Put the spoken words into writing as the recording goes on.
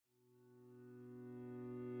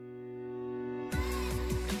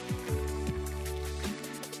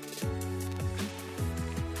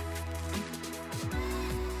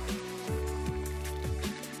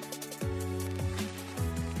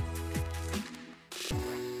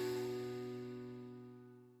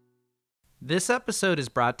This episode is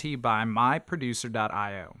brought to you by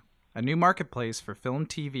MyProducer.io, a new marketplace for film,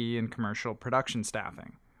 TV, and commercial production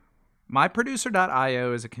staffing.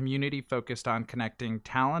 MyProducer.io is a community focused on connecting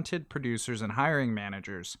talented producers and hiring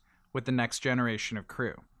managers with the next generation of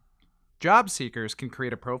crew. Job seekers can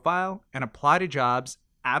create a profile and apply to jobs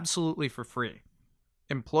absolutely for free.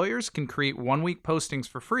 Employers can create one-week postings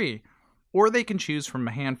for free, or they can choose from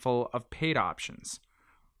a handful of paid options.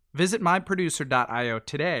 Visit MyProducer.io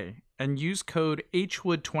today and use code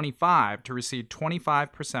HWOOD25 to receive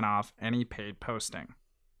 25% off any paid posting.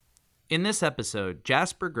 In this episode,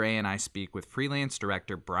 Jasper, Gray, and I speak with freelance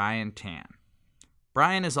director Brian Tan.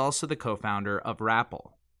 Brian is also the co-founder of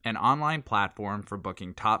Wrapal, an online platform for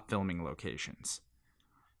booking top filming locations.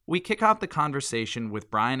 We kick off the conversation with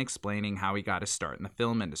Brian explaining how he got his start in the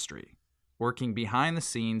film industry, working behind the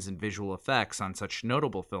scenes in visual effects on such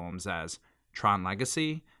notable films as Tron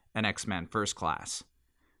Legacy and X-Men First Class.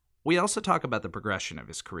 We also talk about the progression of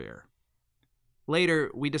his career.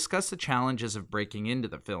 Later, we discuss the challenges of breaking into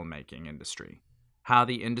the filmmaking industry, how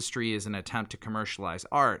the industry is an attempt to commercialize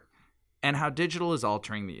art, and how digital is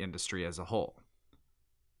altering the industry as a whole.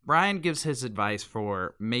 Brian gives his advice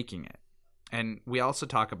for making it, and we also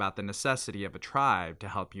talk about the necessity of a tribe to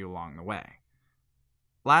help you along the way.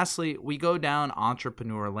 Lastly, we go down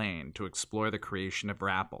entrepreneur lane to explore the creation of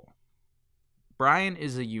Wrapal. Brian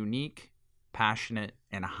is a unique, passionate,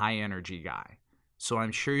 and high-energy guy, so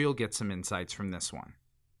I'm sure you'll get some insights from this one.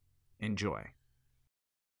 Enjoy.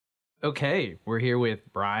 Okay, we're here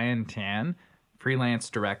with Brian Tan, freelance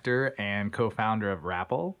director and co-founder of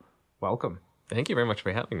Wrapal. Welcome. Thank you very much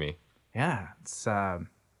for having me. Yeah, it's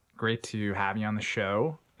great to have you on the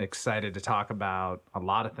show. Excited to talk about a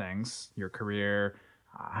lot of things, your career,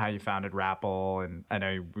 how you founded Wrapal, and I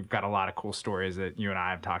know we've got a lot of cool stories that you and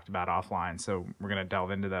I have talked about offline, so we're going to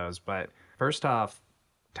delve into those. But first off,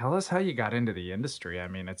 tell us how you got into the industry. I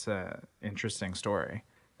mean, it's an interesting story.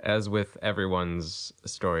 As with everyone's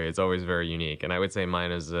story, it's always very unique, and I would say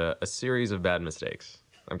mine is a series of bad mistakes.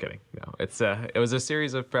 I'm kidding. No, it was a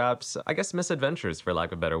series of perhaps, I guess, misadventures, for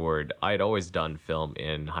lack of a better word. I had always done film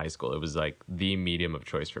in high school. It was like the medium of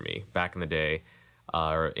choice for me. Back in the day,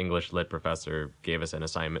 our English lit professor gave us an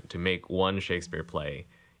assignment to make one Shakespeare play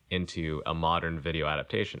into a modern video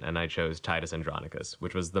adaptation, and I chose Titus Andronicus,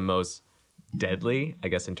 which was the most deadly, I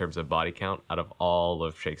guess, in terms of body count out of all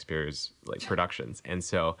of Shakespeare's productions. And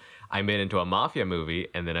so I made it into a mafia movie,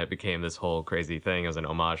 and then it became this whole crazy thing as an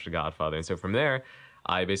homage to Godfather. And so from there,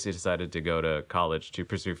 I basically decided to go to college to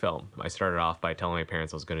pursue film. I started off by telling my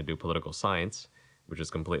parents I was going to do political science, which is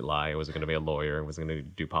a complete lie. I wasn't going to be a lawyer. I wasn't going to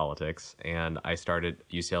do politics. And I started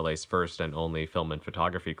UCLA's first and only film and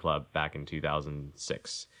photography club back in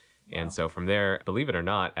 2006. And so from there, believe it or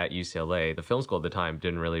not, at UCLA, the film school at the time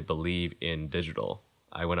didn't really believe in digital.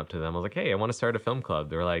 I went up to them. I was like, hey, I want to start a film club.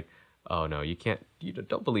 They were like, oh, no, you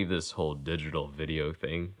don't believe this whole digital video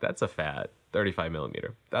thing. That's a fad. 35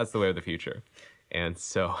 millimeter. That's the way of the future. And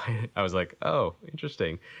so I was like, oh,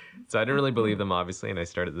 interesting. So I didn't really believe them, obviously, and I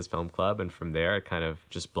started this film club, and from there it kind of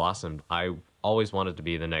just blossomed. I always wanted to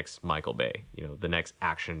be the next Michael Bay, the next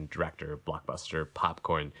action director, blockbuster,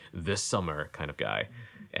 popcorn, this summer kind of guy.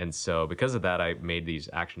 And so because of that, I made these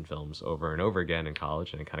action films over and over again in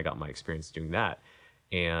college, and I kind of got my experience doing that.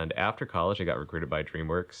 And after college, I got recruited by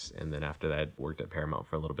DreamWorks, and then after that, worked at Paramount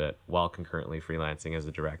for a little bit while concurrently freelancing as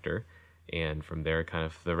a director. And from there, kind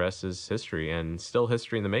of the rest is history, and still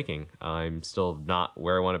history in the making. I'm still not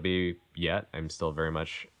where I want to be yet. I'm still very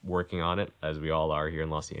much working on it, as we all are here in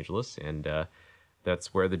Los Angeles. And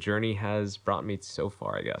that's where the journey has brought me so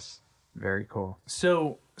far, I guess. Very cool.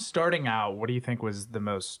 So starting out, what do you think was the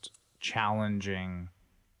most challenging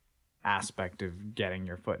aspect of getting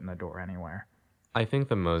your foot in the door anywhere? I think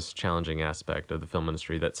the most challenging aspect of the film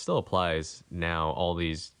industry that still applies now, all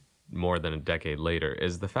these more than a decade later,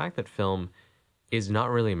 is the fact that film is not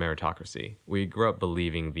really a meritocracy. We grew up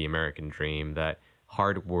believing the American dream that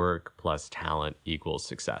hard work plus talent equals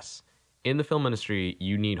success. In the film industry,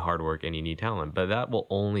 you need hard work and you need talent, but that will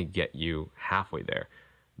only get you halfway there.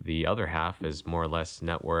 The other half is more or less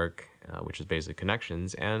network, which is basically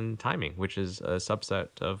connections, and timing, which is a subset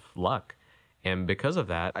of luck. And because of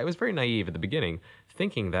that, I was very naive at the beginning,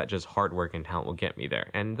 thinking that just hard work and talent will get me there,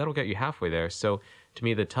 and that'll get you halfway there. So to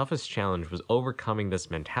me, the toughest challenge was overcoming this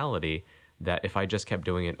mentality that if I just kept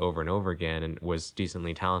doing it over and over again and was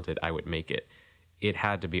decently talented, I would make it. It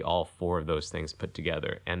had to be all four of those things put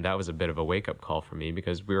together. And that was a bit of a wake-up call for me,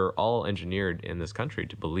 because we were all engineered in this country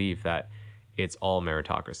to believe that it's all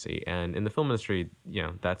meritocracy. And in the film industry,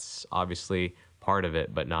 that's obviously part of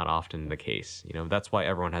it, but not often the case. That's why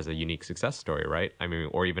everyone has a unique success story, right? I mean,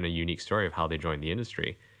 or even a unique story of how they joined the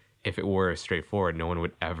industry. if it were straightforward, no one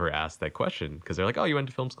would ever ask that question because they're like, oh, you went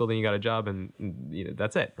to film school, then you got a job, and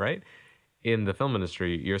that's it, right? In the film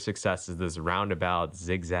industry, your success is this roundabout,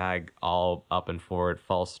 zigzag, all up and forward,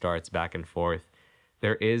 false starts, back and forth.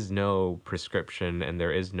 There is no prescription and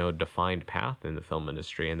there is no defined path in the film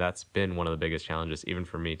industry. And that's been one of the biggest challenges, even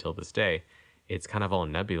for me till this day. It's kind of all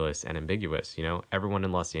nebulous and ambiguous. Everyone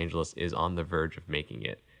in Los Angeles is on the verge of making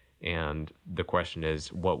it. And the question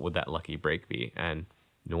is, what would that lucky break be? And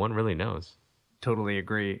no one really knows. Totally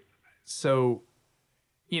agree. So,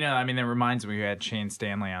 it reminds me, we had Shane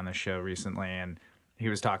Stanley on the show recently, and he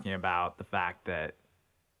was talking about the fact that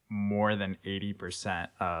more than 80%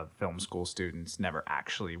 of film school students never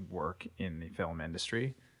actually work in the film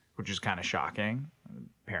industry, which is kind of shocking.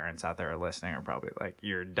 Parents out there are listening are probably like,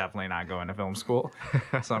 you're definitely not going to film school.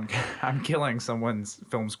 So I'm killing someone's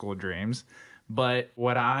film school dreams. But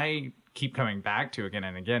what I keep coming back to again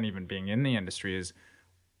and again, even being in the industry, is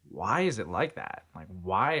why is it like that? Like,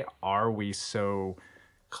 why are we so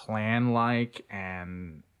clan-like?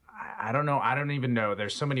 And I don't know. I don't even know.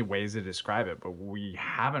 There's so many ways to describe it, but we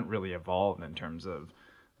haven't really evolved in terms of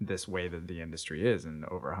this way that the industry is in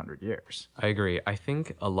over 100 years. I agree. I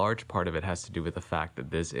think a large part of it has to do with the fact that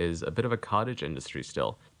this is a bit of a cottage industry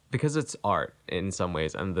still. Because it's art in some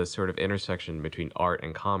ways, and the sort of intersection between art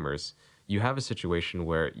and commerce, you have a situation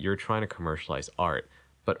where you're trying to commercialize art,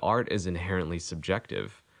 but art is inherently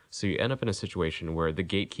subjective. So you end up in a situation where the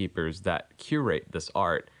gatekeepers that curate this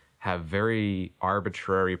art have very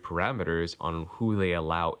arbitrary parameters on who they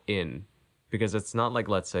allow in. Because it's not like,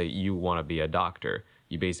 let's say you want to be a doctor.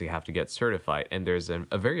 You basically have to get certified. And there's a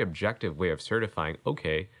very objective way of certifying,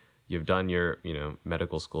 okay, you've done your,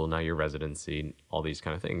 medical school, now your residency, all these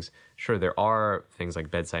kind of things. Sure, there are things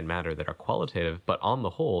like bedside manner that are qualitative, but on the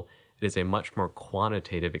whole, it is a much more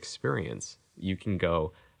quantitative experience. You can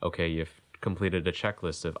go, okay, you've completed a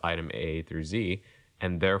checklist of item A through Z,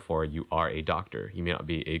 and therefore you are a doctor. You may not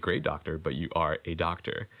be a great doctor, but you are a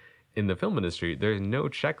doctor. In the film industry, there's no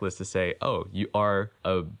checklist to say, oh, you are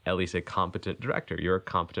at least a competent director, you're a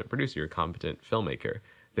competent producer, you're a competent filmmaker.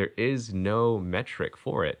 There is no metric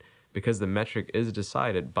for it because the metric is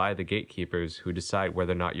decided by the gatekeepers who decide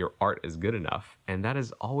whether or not your art is good enough. And that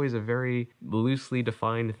is always a very loosely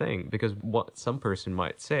defined thing because what some person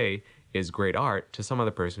might say is great art to some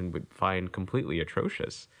other person would find completely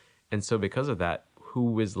atrocious. And so because of that,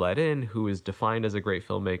 who is let in, who is defined as a great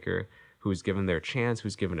filmmaker, who's given their chance,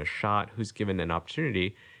 who's given a shot, who's given an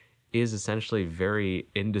opportunity, is essentially very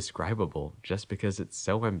indescribable just because it's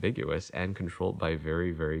so ambiguous and controlled by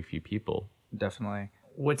very, very few people. Definitely.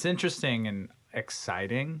 What's interesting and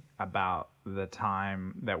exciting about the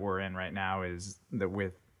time that we're in right now is that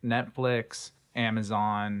with Netflix,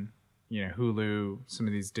 Amazon, Hulu, some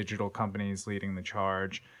of these digital companies leading the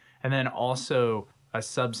charge, and then also a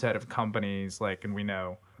subset of companies and we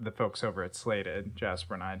know the folks over at Slated,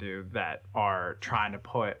 Jasper and I do, that are trying to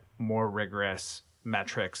put more rigorous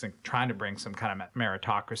metrics and trying to bring some kind of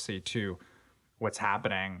meritocracy to what's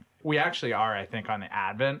happening. We actually are, I think, on the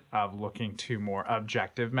advent of looking to more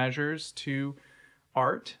objective measures to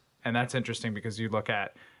art. And that's interesting because you look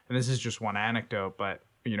at, and this is just one anecdote, but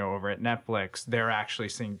over at Netflix, they're actually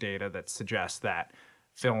seeing data that suggests that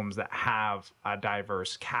films that have a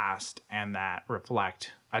diverse cast and that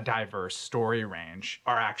reflect a diverse story range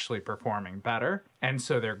are actually performing better. And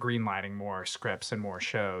so they're greenlighting more scripts and more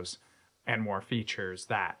shows and more features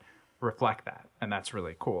that reflect that. And that's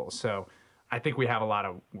really cool. So I think we have a lot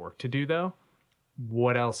of work to do, though.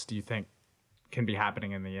 What else do you think can be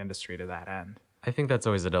happening in the industry to that end? I think that's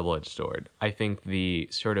always a double-edged sword. I think the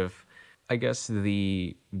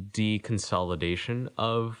the deconsolidation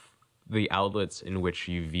of the outlets in which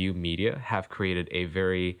you view media have created a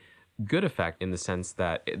very good effect in the sense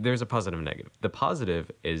that there's a positive and negative. The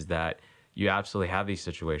positive is that you absolutely have these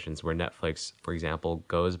situations where Netflix, for example,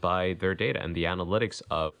 goes by their data and the analytics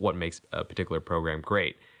of what makes a particular program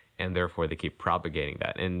great, and therefore they keep propagating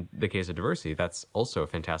that. In the case of diversity, that's also a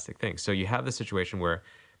fantastic thing. So you have the situation where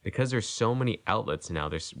because there's so many outlets now,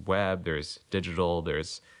 there's web, there's digital,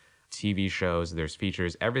 there's TV shows, there's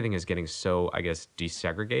features, everything is getting so,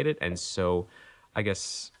 desegregated and so,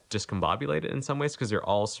 discombobulated in some ways because they're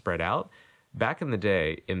all spread out. Back in the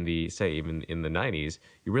day, even in the 90s,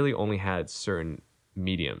 you really only had certain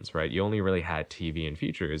mediums, right? You only really had TV and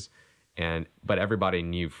features, but everybody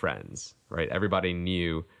knew Friends, right? Everybody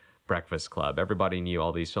knew Breakfast Club. Everybody knew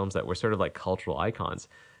all these films that were sort of like cultural icons.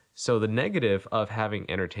 So the negative of having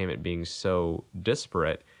entertainment being so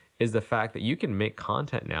disparate is the fact that you can make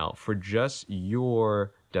content now for just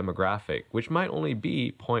your demographic, which might only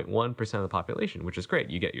be 0.1% of the population, which is great.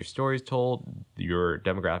 You get your stories told, your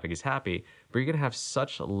demographic is happy, but you're going to have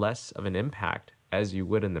such less of an impact as you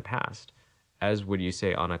would in the past, as would you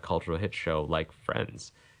say on a cultural hit show like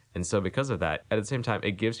Friends. And so because of that, at the same time,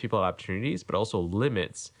 it gives people opportunities, but also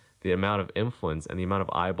limits the amount of influence and the amount of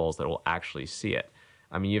eyeballs that will actually see it.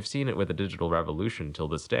 I mean, you've seen it with the digital revolution till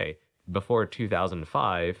this day. Before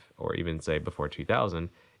 2005, or even say before 2000,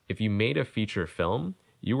 if you made a feature film,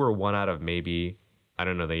 you were one out of maybe, I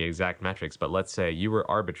don't know the exact metrics, but let's say you were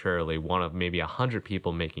arbitrarily one of maybe 100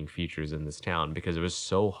 people making features in this town because it was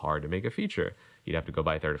so hard to make a feature. You'd have to go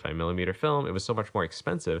buy 35 millimeter film. It was so much more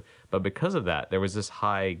expensive. But because of that, there was this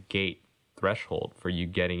high gate threshold for you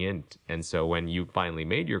getting in. And so when you finally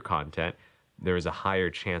made your content, there was a higher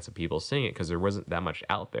chance of people seeing it because there wasn't that much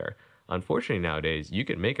out there. Unfortunately, nowadays, you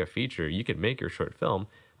can make a feature, you can make your short film,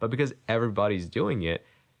 but because everybody's doing it,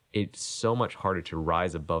 it's so much harder to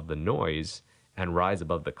rise above the noise and rise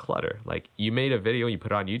above the clutter. Like, you made a video, you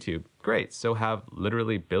put it on YouTube, great. So have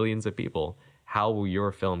literally billions of people. How will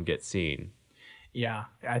your film get seen? Yeah,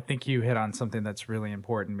 I think you hit on something that's really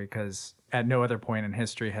important, because at no other point in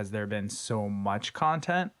history has there been so much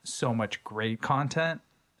content, so much great content,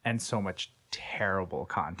 and so much terrible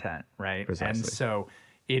content, right? Precisely. And so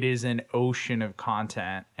it is an ocean of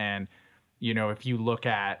content. And, you know, if you look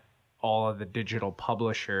at all of the digital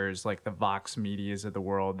publishers like the Vox Medias of the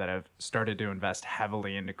world that have started to invest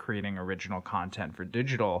heavily into creating original content for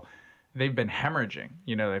digital, they've been hemorrhaging.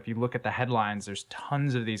 You know, if you look at the headlines, there's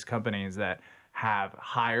tons of these companies that have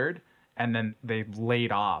hired and then they've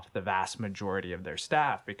laid off the vast majority of their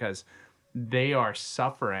staff because they are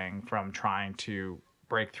suffering from trying to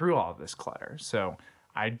break through all of this clutter. So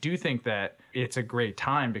I do think that it's a great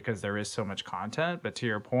time because there is so much content, but to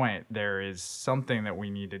your point, there is something that we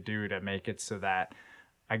need to do to make it so that,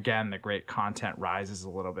 again, the great content rises a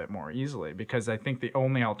little bit more easily, because I think the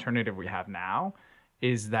only alternative we have now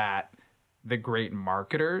is that the great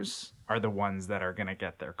marketers are the ones that are going to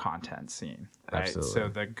get their content seen, right? Absolutely. So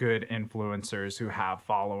the good influencers who have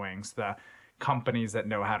followings, the companies that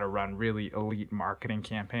know how to run really elite marketing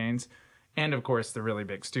campaigns, and of course the really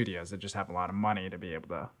big studios that just have a lot of money to be able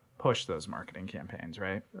to push those marketing campaigns,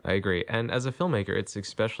 right? I agree. And as a filmmaker, it's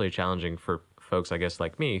especially challenging for folks, I guess,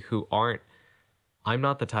 like me, who aren't, I'm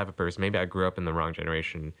not the type of person, maybe I grew up in the wrong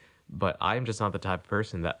generation, but I'm just not the type of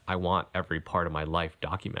person that I want every part of my life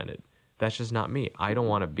documented. That's just not me. I don't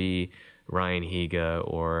want to be Ryan Higa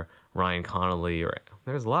or Ryan Connolly, or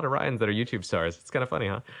there's a lot of Ryans that are YouTube stars. It's kind of funny,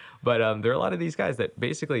 huh? But there are a lot of these guys that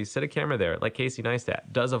basically set a camera there, like Casey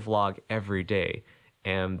Neistat, does a vlog every day.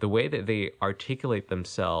 And the way that they articulate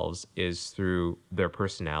themselves is through their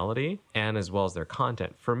personality and as well as their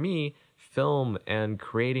content. For me, film and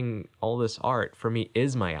creating all this art, for me,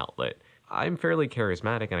 is my outlet. I'm fairly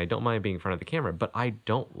charismatic and I don't mind being in front of the camera, but I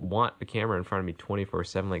don't want the camera in front of me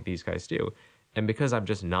 24/7 like these guys do. And because I'm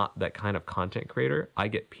just not that kind of content creator, I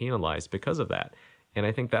get penalized because of that. And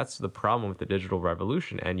I think that's the problem with the digital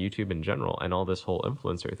revolution and YouTube in general and all this whole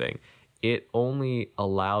influencer thing. It only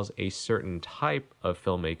allows a certain type of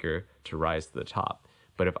filmmaker to rise to the top.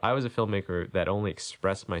 But if I was a filmmaker that only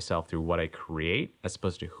expressed myself through what I create as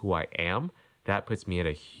opposed to who I am, that puts me at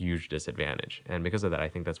a huge disadvantage. And because of that, I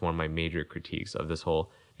think that's one of my major critiques of this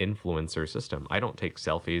whole influencer system. I don't take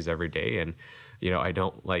selfies every day, and I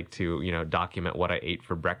don't like to document what I ate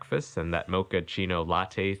for breakfast and that mochaccino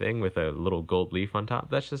latte thing with a little gold leaf on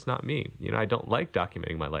top. That's just not me. I don't like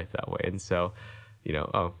documenting my life that way. And so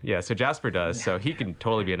so Jasper does, so he can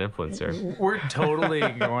totally be an influencer. We're totally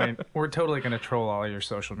going to troll all your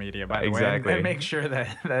social media, by the Exactly. way, and make sure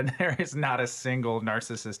that there is not a single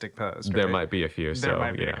narcissistic post. Right? There might be a few. There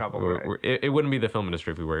might be a couple. It wouldn't be the film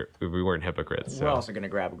industry if we weren't hypocrites. So. We're also going to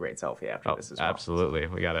grab a great selfie after this as well. Absolutely,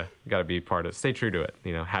 we gotta be part of. Stay true to it.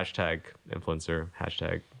 Hashtag influencer.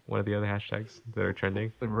 Hashtag. What are the other hashtags that are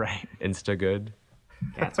trending? Right. Instagood.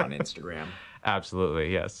 Cats on Instagram.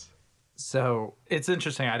 Absolutely, yes. So it's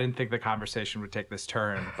interesting. I didn't think the conversation would take this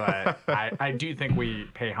turn, but I do think we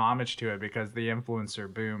pay homage to it because the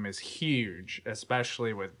influencer boom is huge,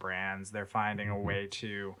 especially with brands. They're finding a way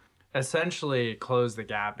to essentially close the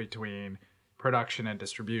gap between production and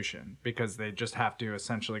distribution because they just have to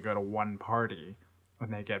essentially go to one party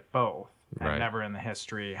and they get both. And Right. never in the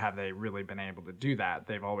history have they really been able to do that.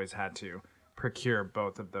 They've always had to procure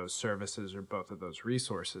both of those services or both of those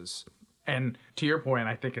resources. And to your point,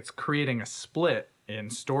 I think it's creating a split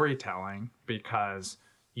in storytelling because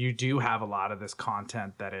you do have a lot of this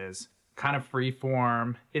content that is kind of free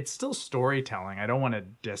form. It's still storytelling. I don't want to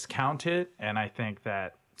discount it. And I think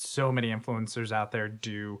that so many influencers out there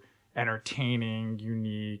do entertaining,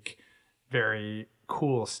 unique, very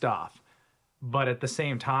cool stuff. But at the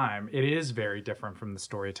same time, it is very different from the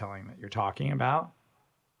storytelling that you're talking about.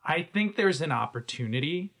 I think there's an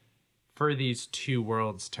opportunity for these two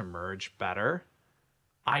worlds to merge better.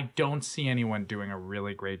 I don't see anyone doing a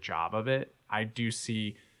really great job of it. I do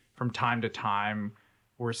see from time to time,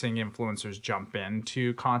 we're seeing influencers jump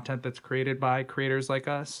into content that's created by creators like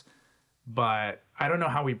us. But I don't know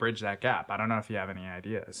how we bridge that gap. I don't know if you have any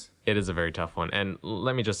ideas. It is a very tough one. And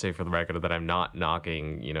let me just say for the record that I'm not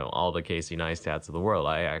knocking, all the Casey Neistats of the world.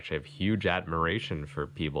 I actually have huge admiration for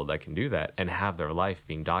people that can do that and have their life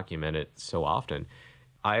being documented so often.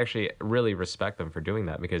 I actually really respect them for doing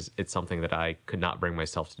that because it's something that I could not bring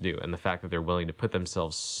myself to do. And the fact that they're willing to put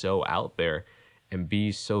themselves so out there and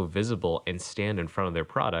be so visible and stand in front of their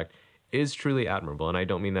product is truly admirable. And I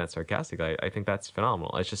don't mean that sarcastically. I think that's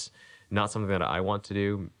phenomenal. It's just not something that I want to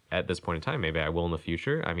do at this point in time. Maybe I will in the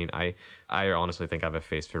future. I mean, I honestly think I have a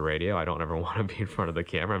face for radio. I don't ever want to be in front of the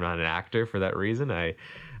camera. I'm not an actor for that reason. I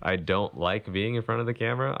don't like being in front of the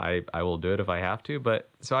camera. I will do it if I have to. But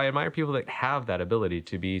so I admire people that have that ability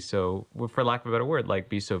to be so, for lack of a better word, like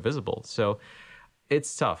be so visible. So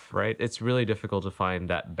it's tough, right? It's really difficult to find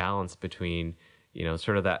that balance between,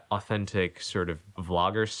 sort of that authentic sort of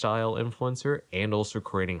vlogger style influencer and also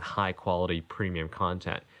creating high quality premium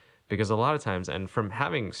content. Because a lot of times, and from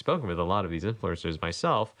having spoken with a lot of these influencers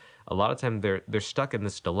myself, a lot of times they're stuck in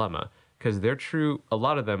this dilemma because a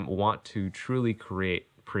lot of them want to truly create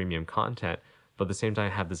premium content, but at the same time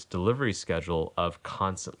have this delivery schedule of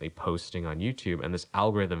constantly posting on YouTube, and this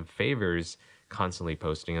algorithm favors constantly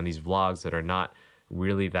posting on these vlogs that are not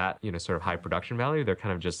really that, sort of high production value. They're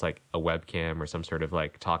kind of just like a webcam or some sort of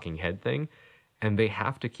like talking head thing, and they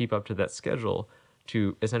have to keep up to that schedule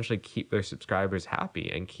to essentially keep their subscribers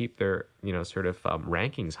happy and keep their, sort of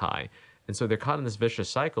rankings high. And so they're caught in this vicious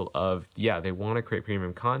cycle of, they want to create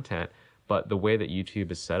premium content, but the way that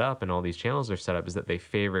YouTube is set up and all these channels are set up is that they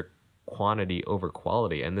favor quantity over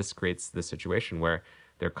quality. And this creates this situation where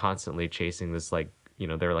they're constantly chasing this, like,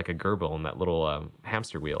 they're like a gerbil in that little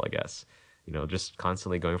hamster wheel, I guess. Just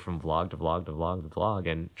constantly going from vlog to vlog to vlog to vlog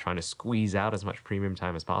and trying to squeeze out as much premium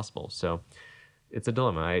time as possible. So it's a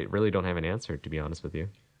dilemma. I really don't have an answer, to be honest with you.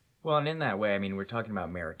 Well, and in that way, I mean, we're talking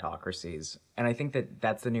about meritocracies, and I think that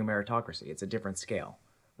that's the new meritocracy. It's a different scale,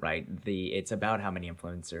 right? It's about how many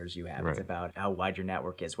influencers you have. Right. It's about how wide your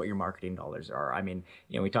network is, what your marketing dollars are. I mean,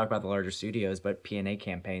 we talk about the larger studios, but P&A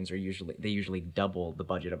campaigns usually double the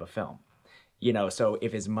budget of a film. So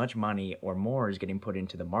if as much money or more is getting put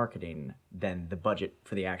into the marketing than the budget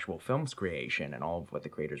for the actual film's creation and all of what the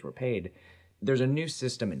creators were paid, there's a new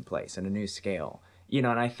system in place and a new scale, and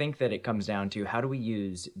I think that it comes down to how do we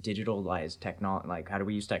use digitalized technology, like how do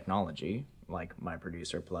we use technology, like my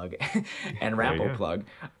producer plug and Wrapal plug,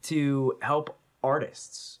 to help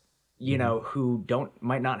artists, who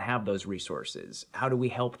might not have those resources. How do we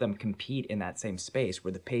help them compete in that same space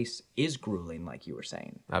where the pace is grueling, like you were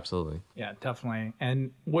saying? Absolutely. Yeah, definitely.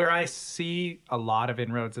 And where I see a lot of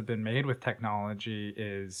inroads have been made with technology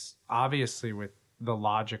is obviously with the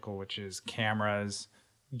logical, which is cameras,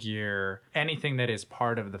 gear, anything that is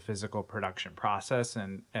part of the physical production process,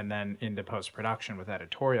 and then into post-production with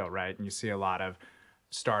editorial, right? And you see a lot of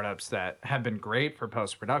startups that have been great for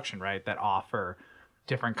post-production, right? That offer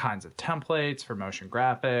different kinds of templates for motion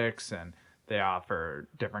graphics, and they offer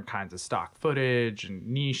different kinds of stock footage and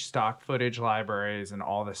niche stock footage libraries and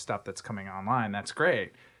all this stuff that's coming online. That's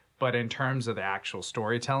great. But in terms of the actual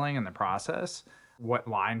storytelling and the process, what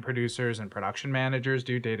line producers and production managers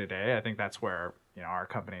do day to day, I think that's where our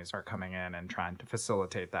companies are coming in and trying to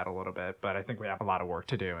facilitate that a little bit. But I think we have a lot of work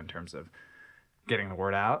to do in terms of getting the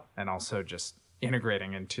word out and also just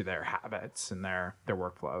integrating into their habits and their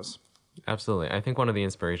workflows. Absolutely. I think one of the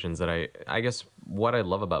inspirations that I guess what I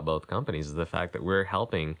love about both companies is the fact that we're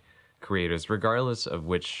helping creators, regardless of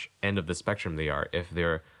which end of the spectrum they are, if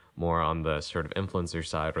they're more on the sort of influencer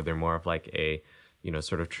side or they're more of like a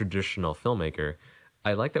sort of traditional filmmaker.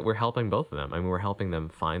 I like that we're helping both of them. I mean, we're helping them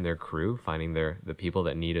find their crew, finding the people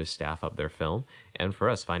that need to staff up their film, and for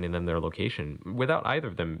us, finding them their location. Without either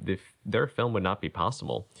of them, their film would not be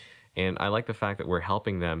possible. And I like the fact that we're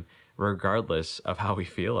helping them regardless of how we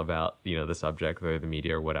feel about, the subject or the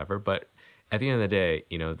media or whatever. But at the end of the day,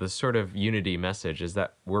 the sort of unity message is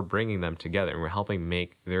that we're bringing them together and we're helping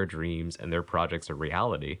make their dreams and their projects a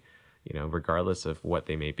reality, regardless of what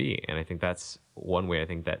they may be. And I think that's one way I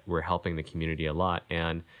think that we're helping the community a lot.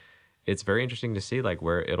 And it's very interesting to see like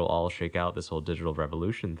where it'll all shake out, this whole digital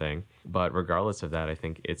revolution thing. But regardless of that, I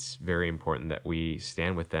think it's very important that we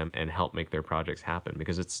stand with them and help make their projects happen,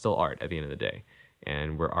 because it's still art at the end of the day.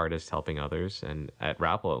 and we're artists helping others. And at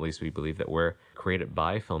Wrapal, at least, we believe that we're created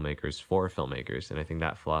by filmmakers for filmmakers. And I think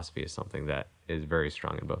that philosophy is something that is very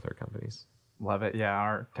strong in both our companies. Love it. Yeah,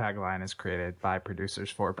 our tagline is created by producers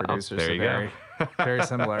for producers. There so you very, go. very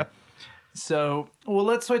similar. So, well,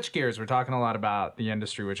 let's switch gears. We're talking a lot about the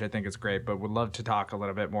industry, which I think is great, but would love to talk a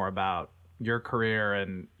little bit more about your career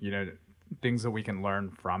and, things that we can learn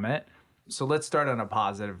from it. So let's start on a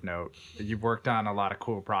positive note. You've worked on a lot of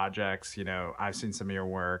cool projects. I've seen some of your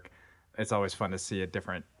work. It's always fun to see a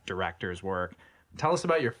different director's work. Tell us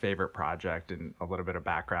about your favorite project and a little bit of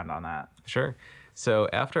background on that. Sure. So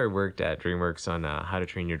after I worked at DreamWorks on How to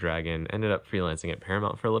Train Your Dragon, ended up freelancing at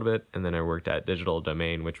Paramount for a little bit, and then I worked at Digital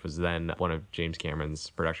Domain, which was then one of James Cameron's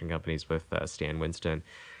production companies with Stan Winston.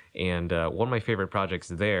 And one of my favorite projects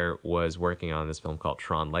there was working on this film called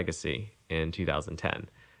Tron Legacy in 2010.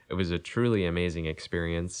 It was a truly amazing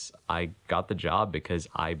experience. I got the job because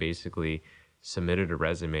I basically submitted a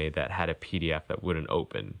resume that had a PDF that wouldn't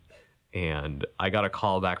open. And I got a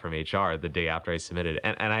call back from HR the day after I submitted.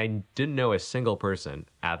 And I didn't know a single person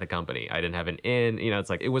at the company. I didn't have an in. It's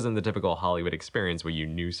like, it wasn't the typical Hollywood experience where you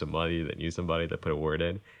knew somebody that put a word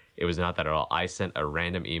in. It was not that at all. I sent a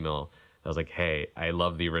random email. I was like, hey, I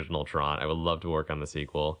love the original Tron. I would love to work on the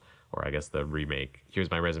sequel, or I guess the remake.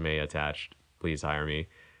 Here's my resume attached. Please hire me.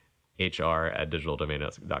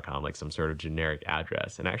 HR@digitaldomain.com, like some sort of generic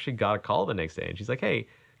address. And I actually got a call the next day, and she's like, hey,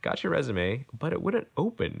 got your resume, but it wouldn't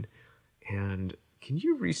open. And can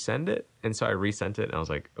you resend it? And so I resent it, and I was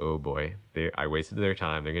like, oh boy, I wasted their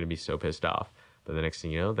time. They're going to be so pissed off. But the next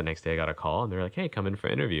thing you know, the next day I got a call, and they're like, hey, come in for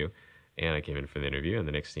an interview. And I came in for the interview, and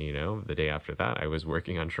the next thing you know, the day after that, I was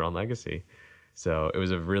working on Tron Legacy. So it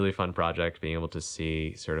was a really fun project, being able to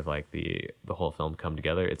see sort of like the whole film come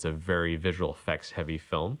together. It's a very visual effects heavy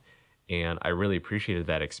film, and I really appreciated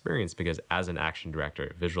that experience because as an action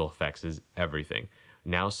director, visual effects is everything.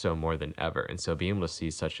 Now so more than ever. And so being able to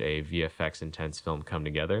see such a VFX intense film come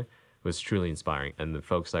together was truly inspiring. And the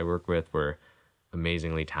folks I worked with were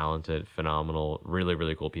amazingly talented, phenomenal, really,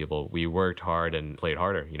 really cool people. We worked hard and played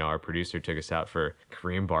harder. Our producer took us out for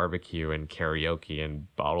Korean barbecue and karaoke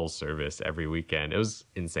and bottle service every weekend. It was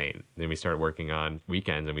insane. Then we started working on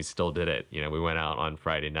weekends and we still did it. We went out on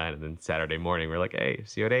Friday night, and then Saturday morning we're like, hey,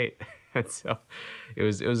 see you at 8. And so it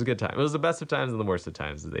was a good time. It was the best of times and the worst of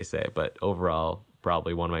times, as they say. But overall,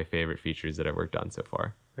 probably one of my favorite features that I've worked on so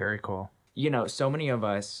far. Very cool. So many of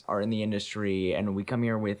us are in the industry and we come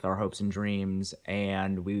here with our hopes and dreams,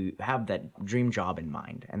 and we have that dream job in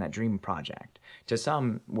mind and that dream project. To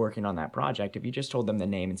some working on that project, if you just told them the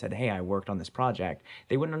name and said, hey, I worked on this project,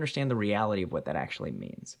 they wouldn't understand the reality of what that actually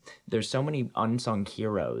means. There's so many unsung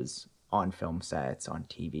heroes on film sets, on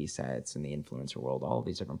TV sets, in the influencer world, all of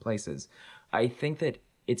these different places. I think that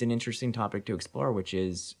it's an interesting topic to explore, which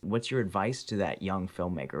is, what's your advice to that young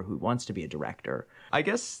filmmaker who wants to be a director? I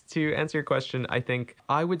guess to answer your question, I think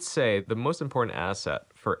I would say the most important asset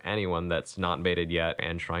for anyone that's not mated yet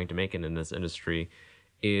and trying to make it in this industry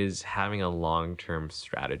is having a long-term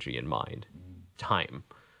strategy in mind. Time.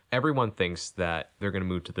 Everyone thinks that they're going to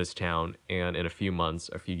move to this town, and in a few months,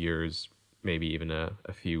 a few years, maybe even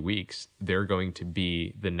a few weeks, they're going to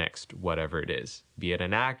be the next whatever it is. Be it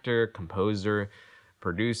an actor, composer,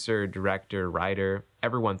 producer, director, writer.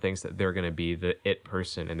 Everyone thinks that they're going to be the it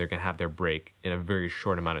person and they're going to have their break in a very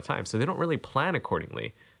short amount of time. So they don't really plan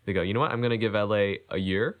accordingly. They go, you know what, I'm going to give LA a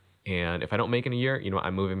year. And if I don't make it in a year,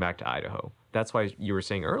 I'm moving back to Idaho. That's why you were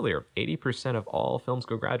saying earlier, 80% of all film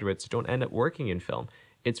school graduates don't end up working in film.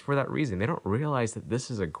 It's for that reason. They don't realize that this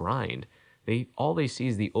is a grind. All they see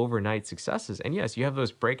is the overnight successes. And yes, you have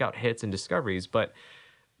those breakout hits and discoveries, but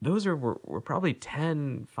those were probably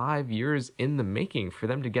 5 years in the making for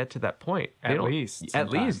them to get to that point. At least,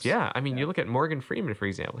 yeah. I mean, you look at Morgan Freeman, for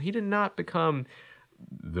example. He did not become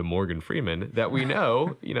the Morgan Freeman that we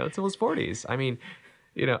know, till his 40s. I mean,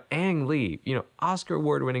 Ang Lee, Oscar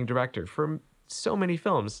award-winning director for so many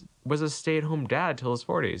films, was a stay-at-home dad till his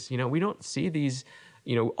 40s. We don't see these,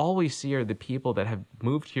 all we see are the people that have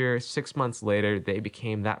moved here 6 months later, they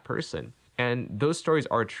became that person. And those stories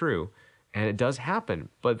are true. And it does happen,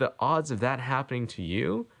 but the odds of that happening to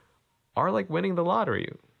you are like winning the lottery.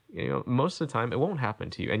 Most of the time it won't happen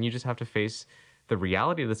to you, and you just have to face the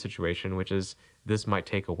reality of the situation, which is this might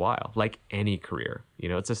take a while, like any career.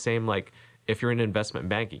 It's the same like if you're in investment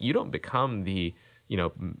banking, you don't become the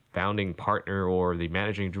founding partner or the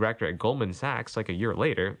managing director at Goldman Sachs like a year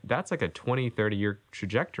later. That's like a 20, 30-year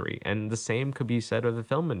trajectory. And the same could be said of the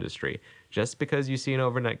film industry. Just because you see an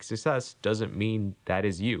overnight success doesn't mean that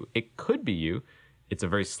is you. It could be you. It's a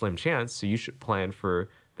very slim chance, so you should plan for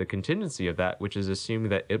the contingency of that, which is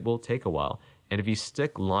assuming that it will take a while. And if you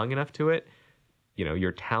stick long enough to it,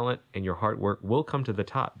 your talent and your hard work will come to the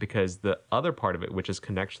top, because the other part of it, which is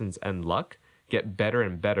connections and luck, get better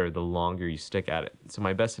and better the longer you stick at it. So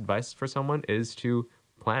my best advice for someone is to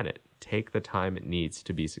plan it. Take the time it needs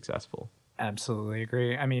to be successful. Absolutely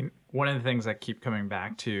agree. I mean, one of the things I keep coming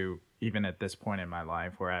back to, even at this point in my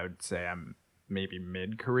life, where I would say I'm maybe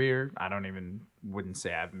mid-career, wouldn't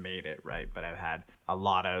say I've made it, right? But I've had a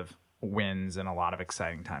lot of wins and a lot of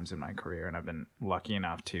exciting times in my career. And I've been lucky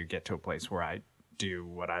enough to get to a place where I do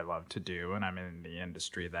what I love to do. And I'm in the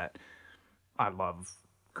industry that I love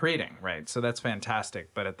creating, right? So that's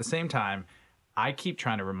fantastic. But at the same time, I keep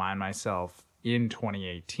trying to remind myself in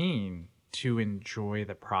 2018 to enjoy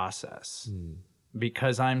the process,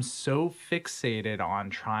 because I'm so fixated on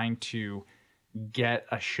trying to get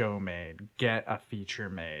a show made, get a feature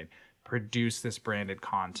made, produce this branded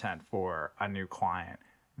content for a new client,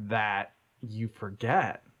 that you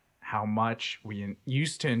forget how much we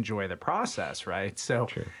used to enjoy the process, right? So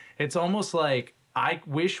True. It's almost like I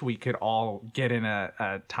wish we could all get in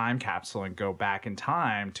a time capsule and go back in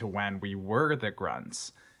time to when we were the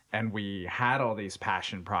grunts and we had all these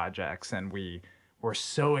passion projects and we were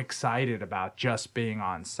so excited about just being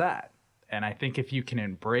on set. And I think if you can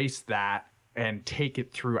embrace that and take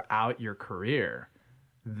it throughout your career,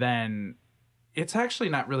 then it's actually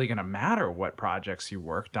not really going to matter what projects you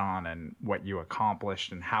worked on and what you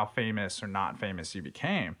accomplished and how famous or not famous you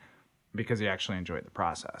became, because you actually enjoyed the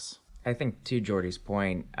process. I think to Jordi's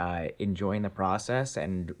point, enjoying the process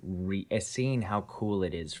and seeing how cool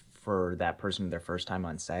it is for that person their first time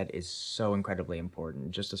on set is so incredibly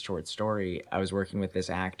important. Just a short story, I was working with this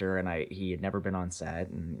actor and he had never been on set,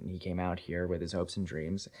 and he came out here with his hopes and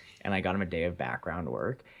dreams, and I got him a day of background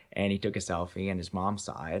work, and he took a selfie and his mom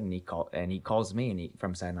saw it, and he calls me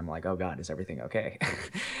from set, and I'm like, oh God, is everything okay?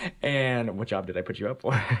 And what job did I put you up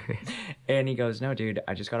for? And he goes, no dude,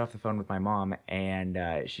 I just got off the phone with my mom, and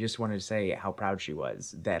she just wanted to say how proud she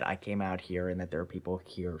was that I came out here and that there are people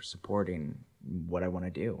here supporting what I want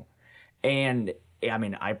to do. And I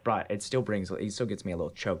mean, it still gets me a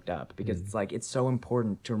little choked up, because it's like, it's so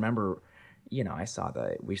important to remember, we saw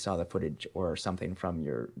the footage or something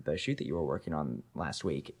from the shoot that you were working on last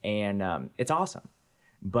week, and it's awesome.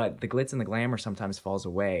 But the glitz and the glamour sometimes falls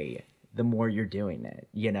away the more you're doing it,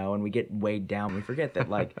 and we get weighed down. We forget that,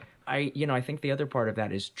 like, I think the other part of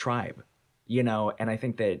that is tribe, and I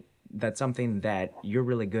think that's something that you're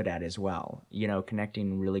really good at as well,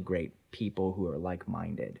 connecting really great people who are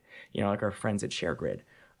like-minded, like our friends at ShareGrid.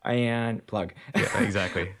 And plug. Yeah,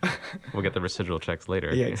 exactly. We'll get the residual checks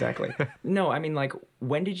later. Yeah, exactly. No, I mean, like,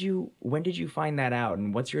 when did you find that out,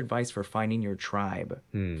 and what's your advice for finding your tribe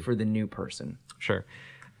for the new person? Sure.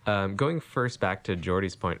 Going first back to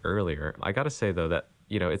Jordi's point earlier, I got to say, though, that,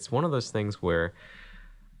 it's one of those things where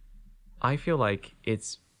I feel like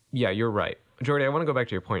you're right. Jordi, I want to go back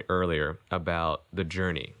to your point earlier about the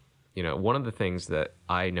journey. One of the things that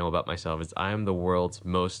I know about myself is I am the world's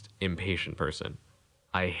most impatient person.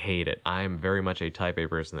 I hate it. I am very much a type A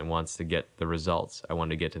person that wants to get the results. I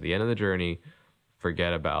want to get to the end of the journey,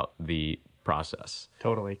 forget about the process.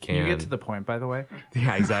 Totally. Can you get to the point, by the way?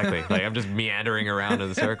 Yeah, exactly. Like, I'm just meandering around in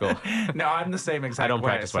the circle. No, I'm the same exact way. I don't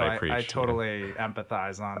practice what I preach. I totally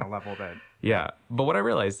empathize on a level that... Yeah. But what I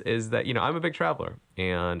realized is that, I'm a big traveler,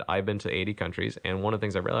 and I've been to 80 countries. And one of the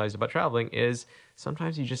things I realized about traveling is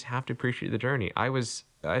sometimes you just have to appreciate the journey. I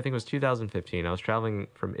think it was 2015. I was traveling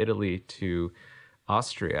from Italy to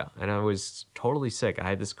Austria, and I was totally sick. I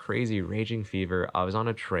had this crazy raging fever. I was on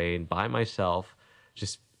a train by myself,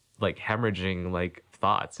 just like hemorrhaging like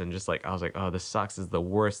thoughts, and just like, I was like, oh, this sucks. This is the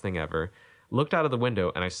worst thing ever. Looked out of the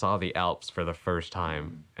window and I saw the Alps for the first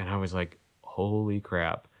time, and I was like, holy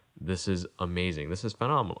crap, this is amazing. This is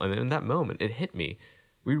phenomenal. And in that moment, it hit me.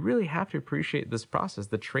 We really have to appreciate this process,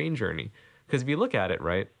 the train journey. Because if you look at it,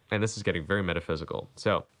 right, and this is getting very metaphysical.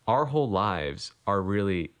 So our whole lives are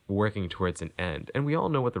really working towards an end. And we all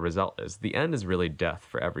know what the result is. The end is really death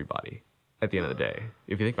for everybody at the end of the day.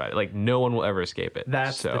 If you think about it, like, no one will ever escape it.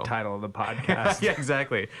 That's the title of the podcast. Yeah,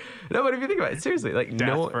 exactly. No, but if you think about it, seriously, like,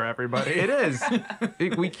 death for everybody. It is.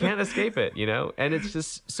 We can't escape it, And it's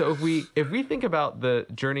just, so if we think about the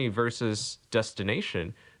journey versus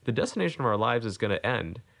destination, the destination of our lives is going to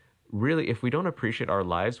end. Really, if we don't appreciate our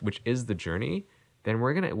lives, which is the journey, then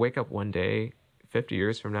we're going to wake up one day 50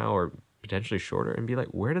 years from now, or potentially shorter, and be like,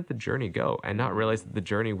 where did the journey go? And not realize that the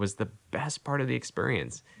journey was the best part of the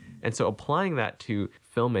experience. And so applying that to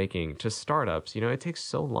filmmaking, to startups, it takes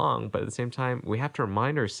so long, but at the same time, we have to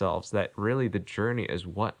remind ourselves that really the journey is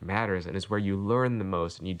what matters, and is where you learn the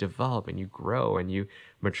most, and you develop, and you grow, and you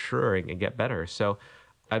mature and get better. So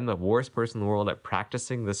I'm the worst person in the world at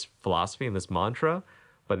practicing this philosophy and this mantra,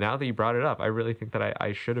 But now that you brought it up, I really think that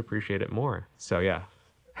I should appreciate it more. So yeah.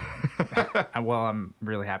 Well, I'm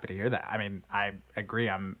really happy to hear that. I mean, I agree.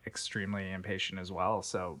 I'm extremely impatient as well.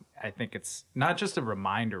 So I think it's not just a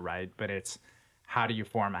reminder, right? But it's how do you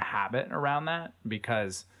form a habit around that?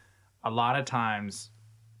 Because a lot of times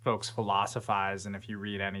folks philosophize, and if you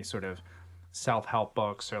read any sort of self-help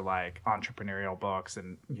books or like entrepreneurial books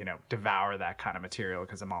and, you know, devour that kind of material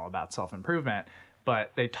because I'm all about self-improvement,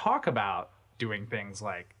 but they talk about doing things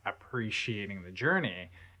like appreciating the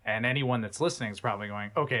journey. And anyone that's listening is probably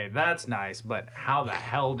going, okay, that's nice, but how the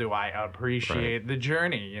hell do I appreciate the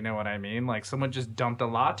journey? You know what I mean? Like someone just dumped a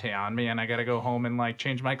latte on me and I got to go home and like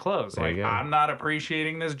change my clothes. There like I'm not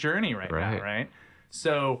appreciating this journey right now, right?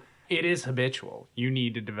 So it is habitual. You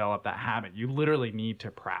need to develop that habit. You literally need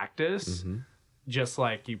to practice. Just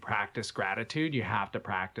like you practice gratitude, you have to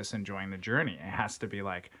practice enjoying the journey. It has to be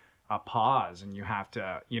like a pause, and you have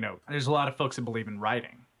to, you know, there's a lot of folks that believe in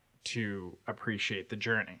writing to appreciate the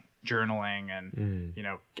journey, journaling and, you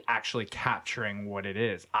know, actually capturing what it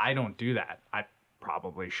is. I don't do that. I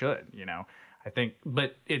probably should, you know, I think,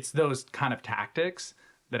 but it's those kind of tactics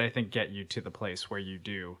that I think get you to the place where you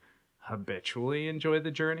do habitually enjoy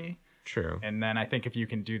the journey. True. And then I think if you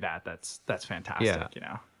can do that, that's fantastic, you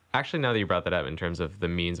know. Actually, now that you brought that up in terms of the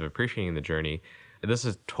means of appreciating the journey, this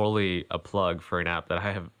is totally a plug for an app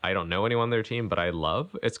that I don't know anyone on their team, but I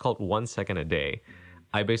love. It's called 1 Second a Day.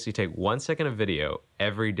 I basically take 1 second of video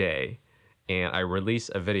every day, and I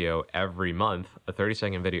release a video every month, a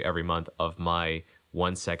 30-second video every month of my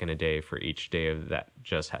 1 second a day for each day of that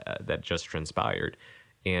just transpired.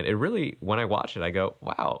 And it really, when I watch it, I go,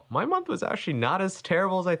 wow, my month was actually not as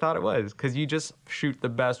terrible as I thought it was, because you just shoot the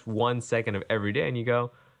best 1 second of every day and you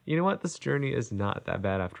go, you know what, this journey is not that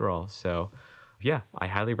bad after all. So yeah, I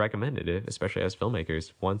highly recommend it, especially as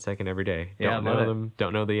filmmakers. 1 second every day. Don't know them,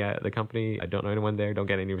 don't know the company. I don't know anyone there. Don't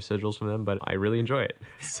get any residuals from them, but I really enjoy it.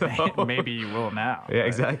 So maybe you will now. Yeah,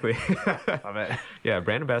 exactly. Love it. Yeah,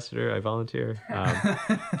 brand ambassador. I volunteer.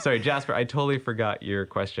 Sorry, Jasper. I totally forgot your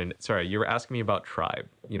question. Sorry, you were asking me about tribe.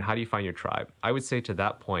 You know, how do you find your tribe? I would say to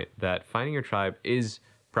that point that finding your tribe is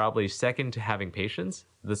probably second to having patience,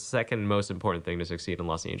 the second most important thing to succeed in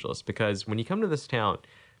Los Angeles. Because when you come to this town,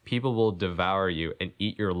 people will devour you and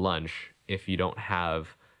eat your lunch if you don't have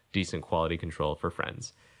decent quality control for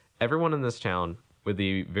friends. Everyone in this town, with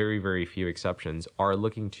the very, very few exceptions, are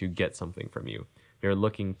looking to get something from you. They're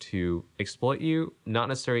looking to exploit you, not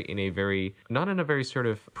necessarily not in a very sort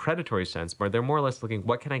of predatory sense, but they're more or less looking,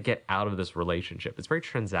 what can I get out of this relationship? It's very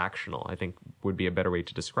transactional, I think would be a better way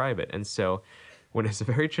to describe it. And so when it's a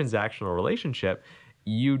very transactional relationship,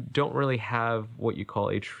 you don't really have what you call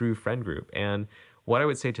a true friend group. And what I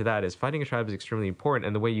would say to that is finding a tribe is extremely important.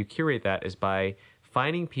 And the way you curate that is by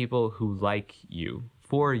finding people who like you,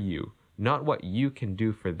 for you, not what you can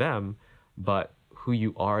do for them, but who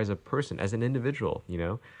you are as a person, as an individual, you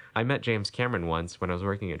know? I met James Cameron once when I was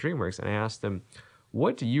working at DreamWorks, and I asked him,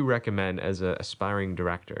 what do you recommend as an aspiring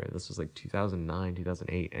director? This was like 2009,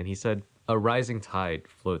 2008. And he said, a rising tide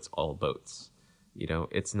floats all boats. You know,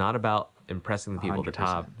 it's not about impressing the people at the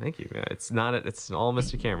top. Thank you. It's all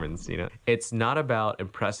Mr. Cameron's, you know. It's not about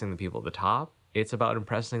impressing the people at the top. It's about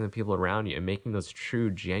impressing the people around you and making those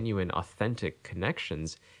true, genuine, authentic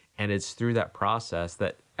connections. And it's through that process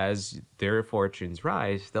that as their fortunes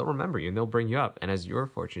rise, they'll remember you and they'll bring you up. And as your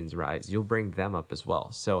fortunes rise, you'll bring them up as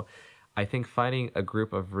well. So I think finding a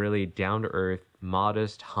group of really down-to-earth,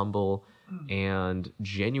 modest, humble, and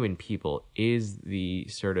genuine people is the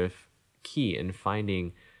sort of key in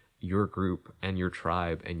finding your group and your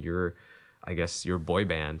tribe and your, I guess, your boy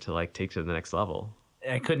band to like take to the next level.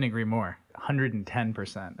 I couldn't agree more.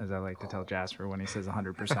 110%, as I like to tell Jasper when he says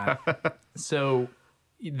 100%. So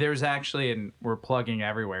there's actually, and we're plugging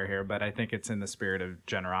everywhere here, but I think it's in the spirit of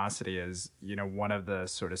generosity, is, you know, one of the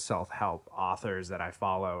sort of self-help authors that I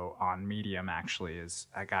follow on Medium actually is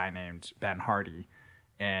a guy named Ben Hardy.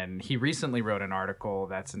 And he recently wrote an article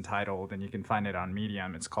that's entitled, and you can find it on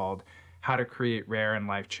Medium, it's called How to Create Rare and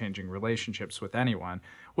Life-Changing Relationships with Anyone,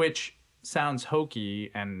 which sounds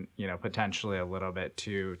hokey and, you know, potentially a little bit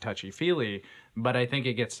too touchy-feely, but I think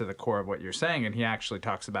it gets to the core of what you're saying. And he actually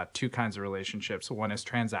talks about two kinds of relationships. One is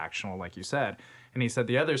transactional, like you said, and he said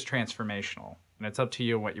the other is transformational. And it's up to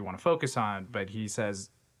you what you want to focus on, but he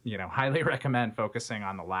says, you know, highly recommend focusing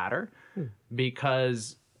on the latter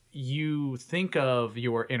because you think of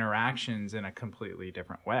your interactions in a completely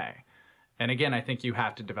different way. And again, I think you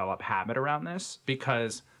have to develop habit around this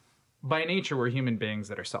because by nature, we're human beings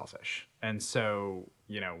that are selfish. And so,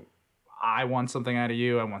 you know, I want something out of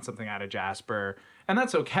you. I want something out of Jasper. And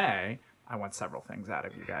that's okay. I want several things out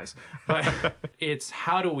of you guys. But it's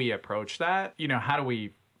how do we approach that? You know, how do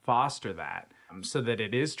we foster that so that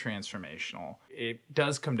it is transformational, it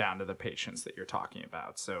does come down to the patience that you're talking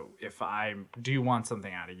about. So if I do want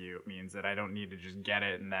something out of you, it means that I don't need to just get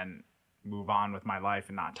it and then move on with my life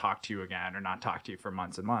and not talk to you again or not talk to you for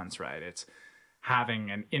months and months, right? It's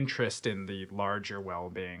having an interest in the larger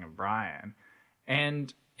well-being of Brian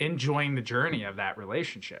and enjoying the journey of that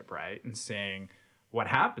relationship, right? And seeing what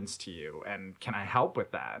happens to you and can I help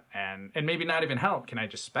with that? And maybe not even help. Can I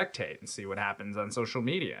just spectate and see what happens on social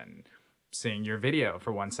media and seeing your video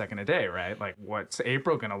for 1 second a day, right? Like, what's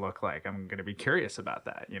April going to look like? I'm going to be curious about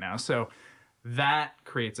that, you know? So that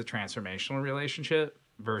creates a transformational relationship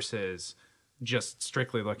versus just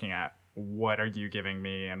strictly looking at what are you giving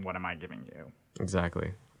me and what am I giving you?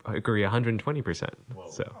 Exactly. I agree 120%. Whoa.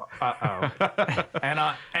 So. And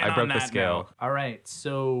I broke the scale. Note, all right.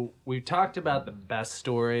 So we've talked about the best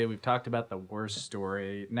story. We've talked about the worst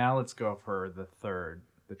story. Now let's go for the third,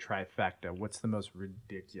 the trifecta. What's the most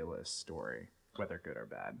ridiculous story, whether good or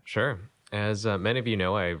bad? Sure. As many of you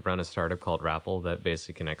know, I run a startup called Wrapal that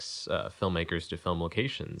basically connects filmmakers to film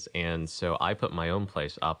locations. And so I put my own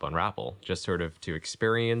place up on Wrapal, just sort of to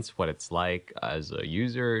experience what it's like as a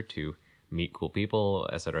user, to meet cool people,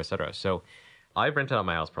 et cetera, et cetera. So I've rented out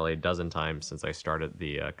my house probably a dozen times since I started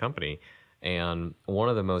the company. And one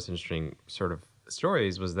of the most interesting sort of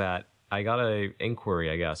stories was that I got an inquiry,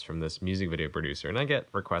 I guess, from this music video producer. And I get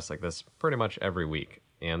requests like this pretty much every week.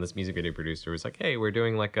 And this music video producer was like, hey, we're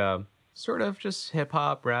doing like a sort of just hip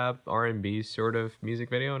hop, rap, R&B sort of music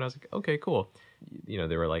video. And I was like, okay, cool. You know,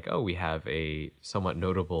 they were like, oh, we have a somewhat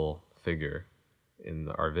notable figure in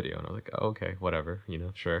our video. And I was like, oh, okay, whatever, you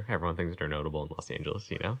know, sure. Everyone thinks they're notable in Los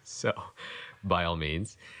Angeles, you know, so by all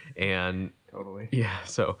means. And Totally. yeah,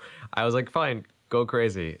 so I was like, fine, go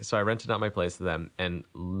crazy. So I rented out my place to them. And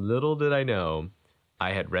little did I know,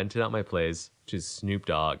 I had rented out my place to Snoop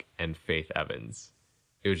Dogg and Faith Evans.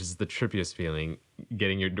 It was just the trippiest feeling,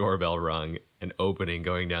 getting your doorbell rung and opening,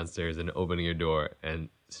 going downstairs and opening your door. And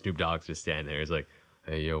Snoop Dogg's just standing there. He's like,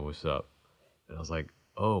 hey, yo, what's up? And I was like,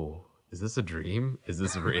 oh, is this a dream? Is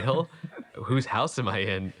this real? Whose house am I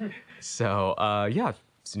in? So, yeah,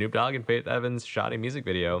 Snoop Dogg and Faith Evans shot a music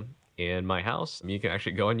video in my house. You can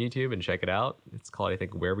actually go on YouTube and check it out. It's called, I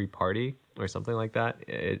think, Where We Party or something like that.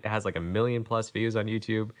 It has like 1 million+ views on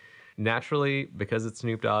YouTube. Naturally, because it's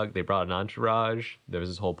Snoop Dogg, they brought an entourage. There was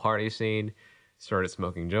this whole party scene. Started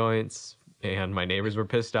smoking joints, and my neighbors were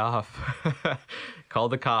pissed off.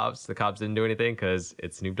 Called the cops. The cops didn't do anything because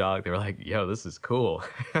it's Snoop Dogg. They were like, yo, this is cool.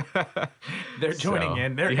 They're joining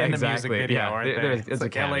in. They're in the music video, aren't they? It's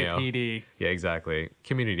like a cameo. LAPD. Yeah, exactly.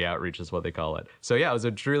 Community outreach is what they call it. So yeah, it was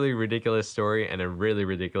a truly ridiculous story and a really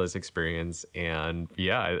ridiculous experience. And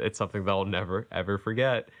yeah, it's something that I'll never, ever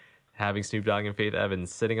forget. Having Snoop Dogg and Faith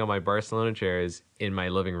Evans sitting on my Barcelona chairs in my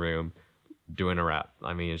living room doing a rap.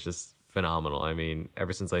 I mean, it's just phenomenal. I mean,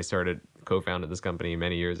 ever since I co-founded this company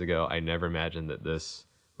many years ago, I never imagined that this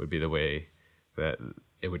would be the way that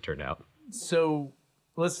it would turn out. So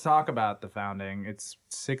let's talk about the founding. It's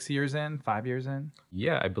 6 years in, 5 years in?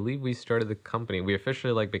 Yeah, I believe we started the company. We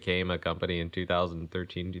officially became a company in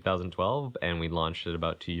 2013, 2012, and we launched it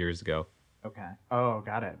about 2 years ago. Okay. Oh,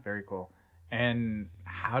 got it. Very cool. And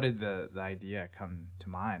how did the idea come to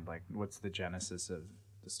mind? Like, what's the genesis of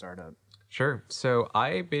the startup? Sure. So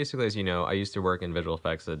I basically, as you know, I used to work in visual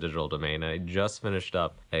effects at Digital Domain. I just finished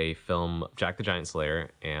up a film, Jack the Giant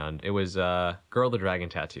Slayer, and it was Girl the Dragon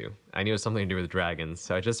Tattoo. I knew it was something to do with dragons,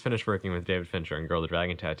 so I just finished working with David Fincher on Girl the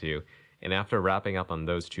Dragon Tattoo. And after wrapping up on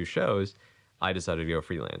those 2 shows, I decided to go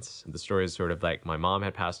freelance. The story is sort of like my mom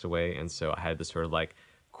had passed away, and so I had this sort of like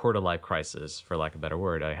quarter-life crisis, for lack of a better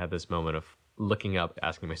word. I had this moment of looking up,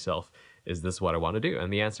 asking myself, is this what I want to do?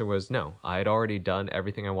 And the answer was no. I had already done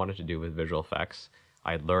everything I wanted to do with visual effects.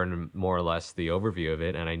 I had learned more or less the overview of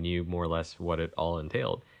it, and I knew more or less what it all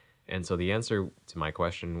entailed. And so the answer to my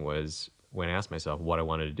question was, when I asked myself what I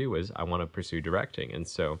wanted to do, was I want to pursue directing. And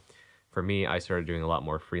so for me, I started doing a lot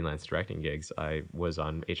more freelance directing gigs. I was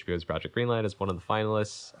on HBO's Project Greenlight as one of the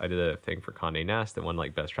finalists. I did a thing for Condé Nast that won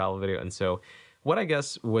Best Travel Video. And so what I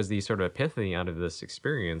guess was the sort of epiphany out of this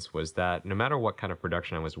experience was that no matter what kind of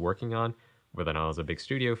production I was working on, whether or not it was a big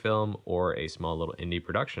studio film or a small little indie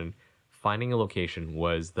production, finding a location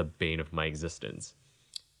was the bane of my existence.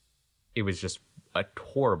 It was just a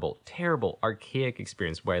horrible, terrible, archaic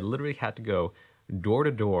experience where I literally had to go door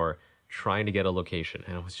to door trying to get a location.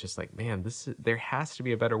 And I was just like, man, there has to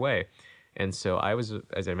be a better way. And so I was,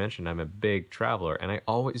 as I mentioned, I'm a big traveler, and I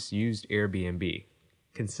always used Airbnb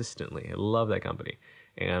consistently. I love that company.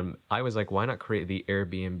 And I was like, why not create the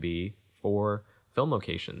Airbnb for film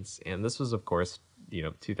locations? And this was, of course,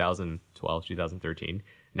 2012, 2013.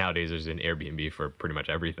 Nowadays, there's an Airbnb for pretty much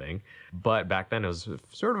everything. But back then, it was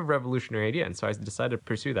sort of a revolutionary idea. And so I decided to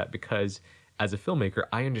pursue that because as a filmmaker,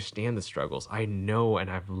 I understand the struggles. I know and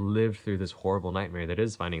I've lived through this horrible nightmare that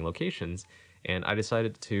is finding locations. And I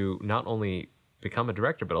decided to not only become a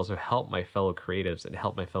director, but also help my fellow creatives and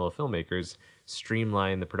help my fellow filmmakers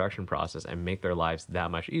streamline the production process and make their lives that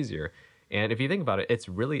much easier. And if you think about it, it's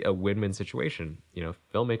really a win-win situation. You know,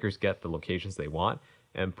 filmmakers get the locations they want,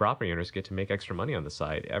 and property owners get to make extra money on the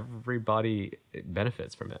side. Everybody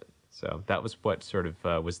benefits from it. So that was what sort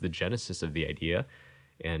of was the genesis of the idea,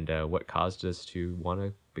 and what caused us to want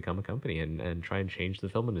to become a company and try and change the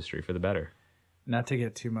film industry for the better. Not to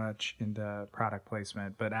get too much into product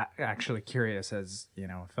placement, but actually curious as, you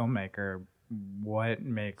know, a filmmaker, what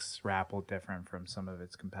makes Wrapal different from some of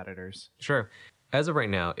its competitors? Sure. As of right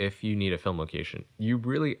now, if you need a film location, you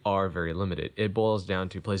really are very limited. It boils down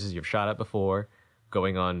to places you've shot at before,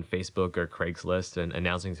 going on Facebook or Craigslist and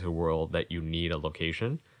announcing to the world that you need a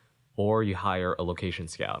location, or you hire a location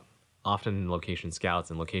scout. Often location scouts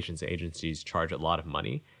and locations agencies charge a lot of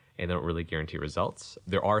money and they don't really guarantee results.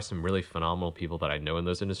 There are some really phenomenal people that I know in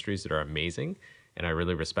those industries that are amazing, and I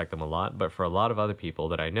really respect them a lot. But for a lot of other people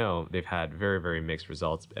that I know, they've had very, very mixed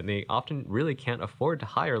results, and they often really can't afford to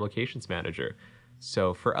hire a locations manager.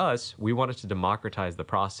 So for us, we wanted to democratize the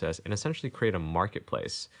process and essentially create a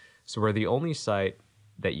marketplace. So we're the only site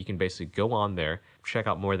that you can basically go on there, check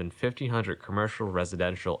out more than 1,500 commercial,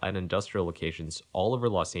 residential, and industrial locations all over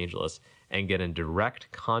Los Angeles, and get in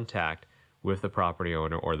direct contact with the property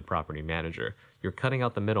owner or the property manager. You're cutting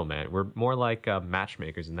out the middleman. We're more like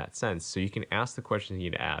matchmakers in that sense. So you can ask the questions you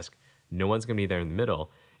need to ask. No one's going to be there in the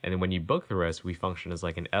middle. And then when you book through us, we function as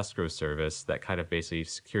like an escrow service that kind of basically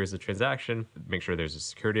secures the transaction, make sure there's a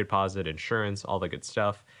security deposit, insurance, all the good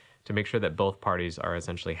stuff, to make sure that both parties are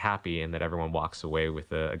essentially happy and that everyone walks away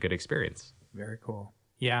with a good experience. Very cool.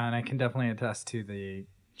 Yeah, and I can definitely attest to the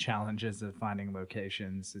challenges of finding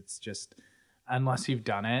locations. It's just, unless you've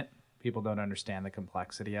done it, people don't understand the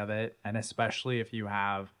complexity of it. And especially if you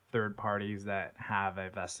have third parties that have a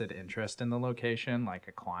vested interest in the location, like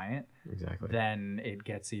a client, Exactly. then it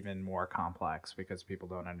gets even more complex because people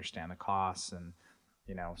don't understand the costs and,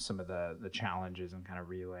 you know, some of the challenges and kind of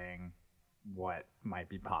relaying what might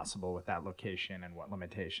be possible with that location and what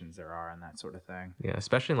limitations there are and that sort of thing. Yeah,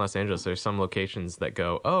 especially in Los Angeles, there's some locations that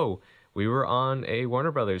go, oh, we were on a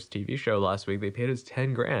Warner Brothers TV show last week. They paid us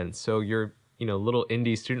 10 grand. So your, you know, little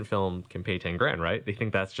indie student film can pay 10 grand, right? They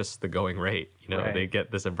think that's just the going rate. You know, Right. They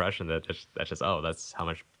get this impression that that's just, oh, that's how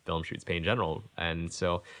much film shoots pay in general. And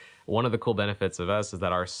so one of the cool benefits of us is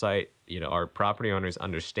that our site, you know, our property owners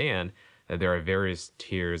understand that there are various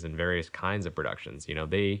tiers and various kinds of productions. You know,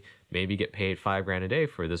 they maybe get paid $5 grand a day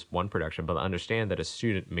for this one production, but understand that a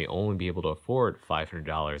student may only be able to afford $500,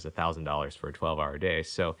 $1,000 for a 12-hour day.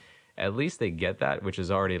 So at least they get that, which is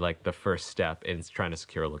already like the first step in trying to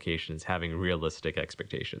secure locations, having realistic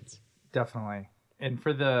expectations. Definitely. And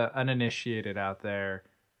for the uninitiated out there,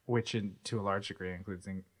 which to a large degree includes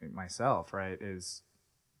myself, right, is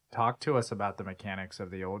talk to us about the mechanics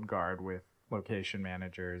of the old guard with location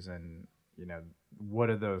managers and, you know, what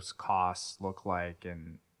do those costs look like?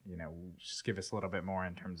 And, you know, just give us a little bit more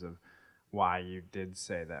in terms of why you did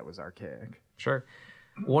say that was archaic. Sure.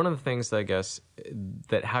 One of the things that I guess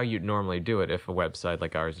that how you'd normally do it if a website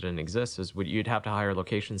like ours didn't exist is you'd have to hire a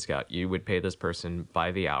location scout. You would pay this person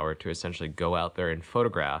by the hour to essentially go out there and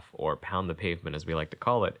photograph or pound the pavement, as we like to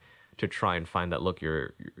call it, to try and find that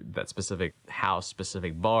that specific house,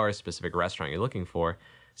 specific bar, specific restaurant you're looking for.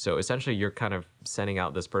 So essentially you're kind of sending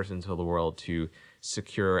out this person to the world to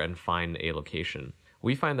secure and find a location.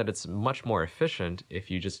 We find that it's much more efficient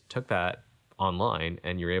if you just took that online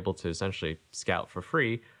and you're able to essentially scout for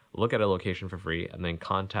free, look at a location for free, and then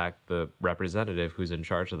contact the representative who's in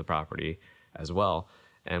charge of the property as well.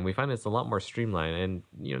 And we find it's a lot more streamlined, and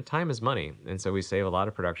you know, time is money. And so we save a lot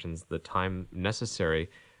of productions the time necessary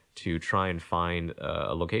to try and find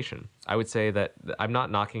a location. I would say that I'm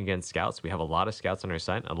not knocking against scouts. We have a lot of scouts on our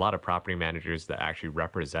site, a lot of property managers that actually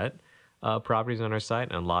represent properties on our site,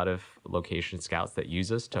 and a lot of location scouts that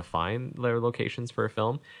use us to find their locations for a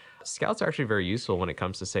film. Scouts are actually very useful when it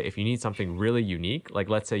comes to, say, if you need something really unique, like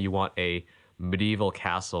let's say you want a medieval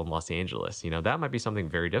castle in Los Angeles, you know, that might be something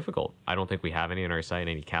very difficult. I don't think we have any on our site,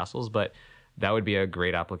 any castles, but that would be a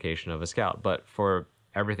great application of a scout. But for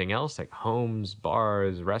everything else, like homes,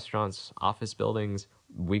 bars, restaurants, office buildings,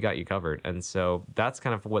 we got you covered. And so that's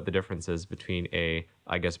kind of what the difference is between a,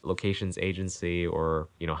 I guess, locations agency or,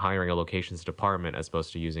 you know, hiring a locations department as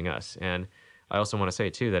opposed to using us. And I also want to say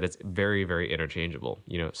too that it's very, very interchangeable.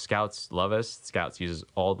 You know, scouts love us. Scouts use us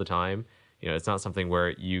all the time. You know, it's not something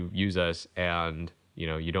where you use us and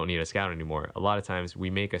you don't need a scout anymore. A lot of times we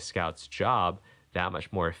make a scout's job that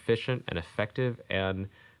much more efficient and effective and,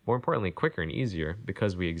 more importantly, quicker and easier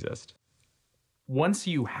because we exist. Once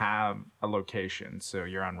you have a location, so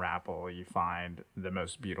you're on Wrapal, you find the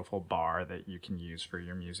most beautiful bar that you can use for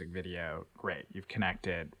your music video. Great, you've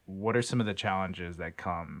connected. What are some of the challenges that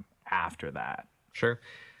come after that? Sure.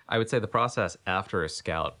 I would say the process after a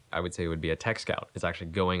scout, I would say would be a tech scout. It's actually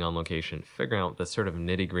going on location, figuring out the sort of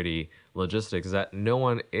nitty-gritty logistics that no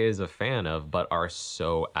one is a fan of, but are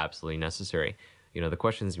so absolutely necessary. The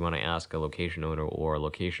questions you want to ask a location owner or a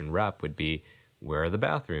location rep would be, where are the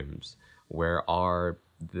bathrooms? Where are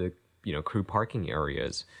the crew parking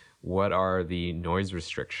areas? What are the noise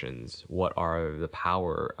restrictions? What are the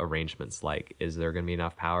power arrangements like? Is there going to be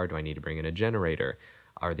enough power? Do I need to bring in a generator?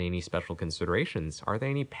 Are there any special considerations? Are there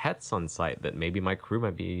any pets on site that maybe my crew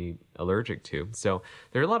might be allergic to? So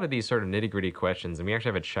there are a lot of these sort of nitty-gritty questions, and we actually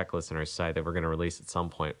have a checklist on our site that we're going to release at some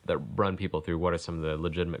point that run people through what are some of the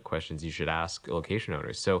legitimate questions you should ask location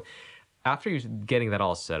owners. So after you getting that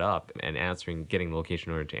all set up and getting the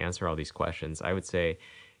location owner to answer all these questions, I would say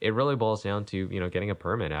it really boils down to, getting a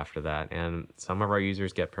permit after that. And some of our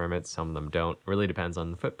users get permits, some of them don't. It really depends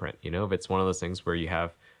on the footprint. If it's one of those things where you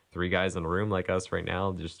have 3 guys in a room like us right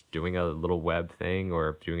now, just doing a little web thing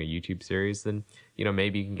or doing a YouTube series, then,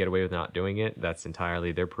 maybe you can get away with not doing it. That's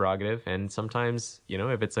entirely their prerogative. And sometimes,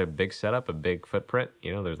 if it's a big setup, a big footprint,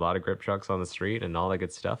 there's a lot of grip trucks on the street and all that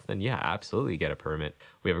good stuff, then yeah, absolutely get a permit.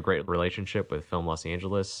 We have a great relationship with Film Los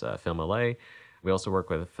Angeles, Film LA. We also work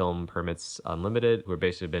with Film Permits Unlimited, who have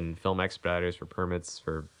basically been film expediters for permits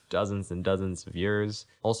for dozens and dozens of years.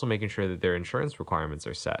 Also making sure that their insurance requirements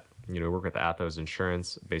are set. We work with Athos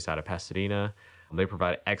Insurance based out of Pasadena. They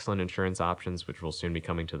provide excellent insurance options, which will soon be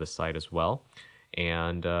coming to the site as well.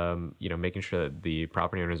 And, making sure that the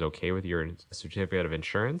property owner is okay with your certificate of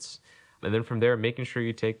insurance. And then from there, making sure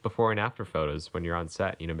you take before and after photos when you're on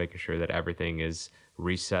set, making sure that everything is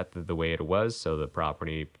reset the way it was so the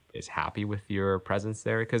property is happy with your presence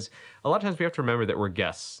there. Because a lot of times we have to remember that we're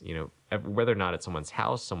guests, whether or not it's someone's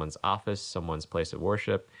house, someone's office, someone's place of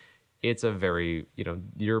worship. It's a very,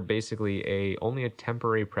 you're basically only a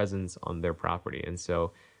temporary presence on their property. And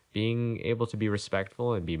so being able to be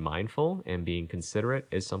respectful and be mindful and being considerate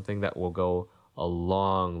is something that will go a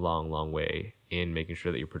long, long, long way in making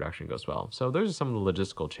sure that your production goes well. So those are some of the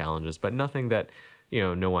logistical challenges, but nothing that,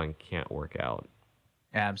 no one can't work out.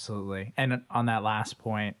 Absolutely. And on that last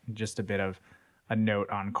point, just a bit of a note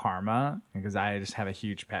on karma, because I just have a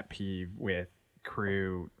huge pet peeve with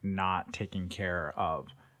crew not taking care of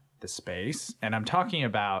the space. And I'm talking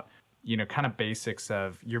about, kind of basics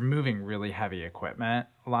of you're moving really heavy equipment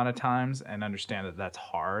a lot of times, and understand that that's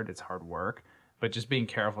hard. It's hard work, but just being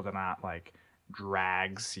careful to not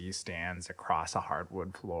drag C-stands across a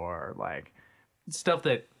hardwood floor, stuff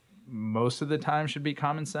that most of the time should be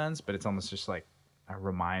common sense, but it's almost just a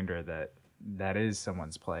reminder that that is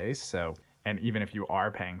someone's place. So, and even if you are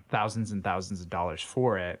paying thousands and thousands of dollars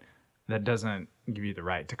for it, that doesn't give you the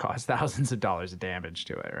right to cause thousands of dollars of damage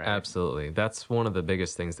to it, right? Absolutely. That's one of the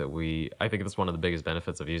biggest things that I think that's one of the biggest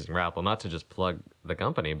benefits of using Wrapal, not to just plug the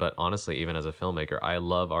company, but honestly, even as a filmmaker, I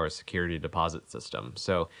love our security deposit system.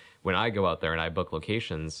 So when I go out there and I book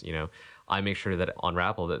locations, I make sure that on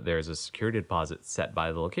Wrapal that there's a security deposit set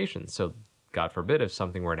by the location. So God forbid, if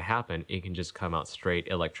something were to happen, it can just come out straight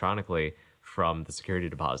electronically from the security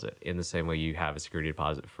deposit, in the same way you have a security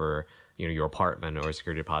deposit for your apartment or a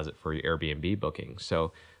security deposit for your Airbnb booking.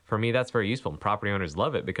 So for me, that's very useful. And property owners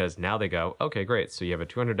love it because now they go, okay, great. So you have a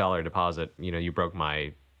 $200 deposit. You broke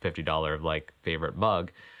my $50 favorite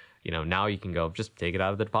mug. Now you can go just take it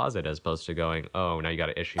out of the deposit, as opposed to going, oh, now you got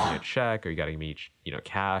to issue me a check, or you got to give me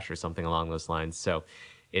cash or something along those lines. So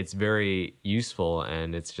it's very useful,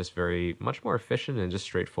 and it's just very much more efficient and just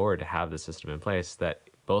straightforward to have the system in place that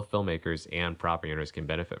both filmmakers and property owners can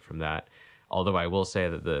benefit from that. Although I will say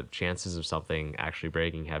that the chances of something actually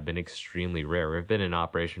breaking have been extremely rare. We've been in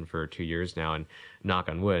operation for 2 years now, and knock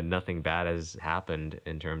on wood, nothing bad has happened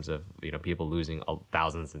in terms of people losing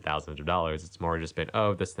thousands and thousands of dollars. It's more just been,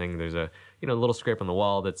 oh, this thing, there's a little scrape on the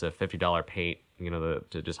wall that's a $50 paint,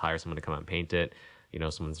 to just hire someone to come out and paint it.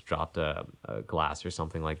 Someone's dropped a glass or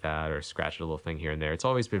something like that, or scratched a little thing here and there. It's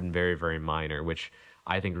always been very, very minor, which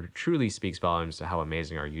I think truly speaks volumes to how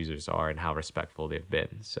amazing our users are and how respectful they've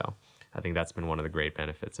been. So I think that's been one of the great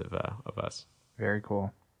benefits of us. Very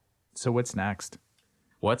cool. So what's next?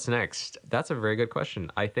 What's next? That's a very good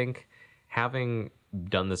question. I think having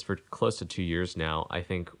done this for close to 2 years now, I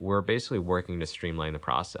think we're basically working to streamline the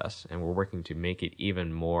process, and we're working to make it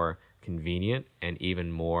even more convenient and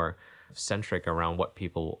even more centric around what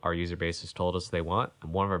our user base has told us they want.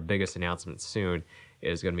 And one of our biggest announcements soon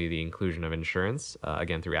is going to be the inclusion of insurance,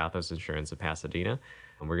 again, through Athos Insurance of Pasadena.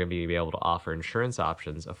 And we're going to be able to offer insurance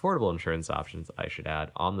options, affordable insurance options, I should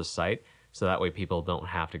add, on the site. So that way people don't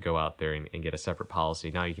have to go out there and get a separate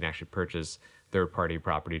policy. Now you can actually purchase third-party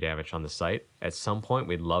property damage on the site. At some point,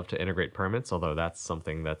 we'd love to integrate permits, although that's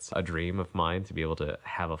something that's a dream of mine, to be able to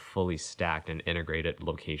have a fully stacked and integrated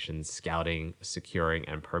location scouting, securing,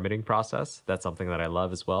 and permitting process. That's something that I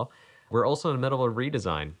love as well. We're also in the middle of a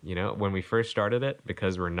redesign. You know, when we first started it,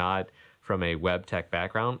 because we're not from a web tech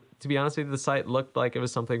background, to be honest with you, the site looked like it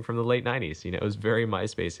was something from the late 90s. You know, it was very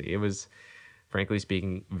MySpacey. It was, frankly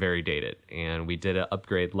speaking, very dated. And we did an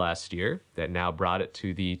upgrade last year that now brought it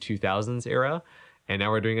to the 2000s era. And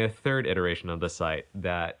now we're doing a third iteration of the site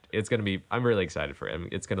that it's going to be, I'm really excited for it. I mean,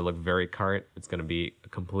 it's going to look very current. It's going to be a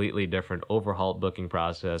completely different overhauled booking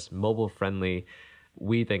process, mobile friendly.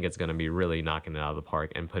 We think it's going to be really knocking it out of the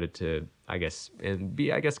park and put it to,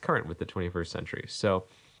 current with the 21st century. So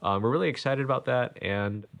we're really excited about that,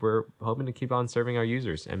 and we're hoping to keep on serving our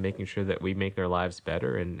users and making sure that we make their lives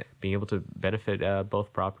better and being able to benefit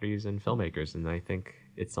both properties and filmmakers. And I think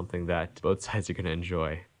it's something that both sides are going to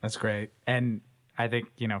enjoy. That's great. And I think,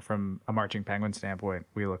 you know, from a Marching Penguin standpoint,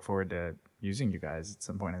 we look forward to using you guys at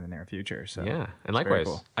some point in the near future. So yeah, and likewise,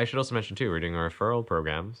 cool. I should also mention too, we're doing our referral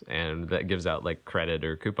programs, and that gives out like credit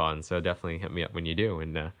or coupons. So definitely hit me up when you do,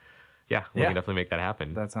 and we can definitely make that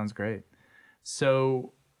happen. That sounds great.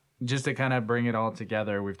 So just to kind of bring it all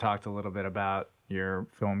together, we've talked a little bit about your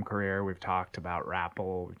film career. We've talked about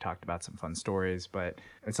Wrapal. We've talked about some fun stories, but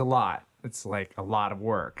it's a lot. It's like a lot of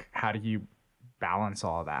work. How do you balance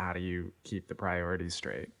all of that? How do you keep the priorities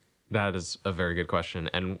straight? That is a very good question.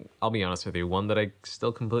 And I'll be honest with you, one that I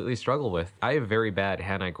still completely struggle with. I have very bad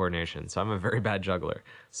hand-eye coordination, so I'm a very bad juggler.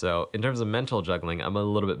 So in terms of mental juggling, I'm a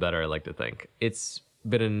little bit better, I like to think. It's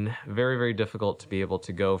been very, very difficult to be able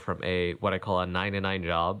to go from what I call a 9-to-9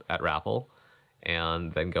 job at Wrapal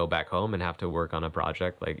and then go back home and have to work on a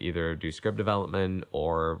project, like either do script development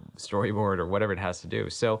or storyboard or whatever it has to do.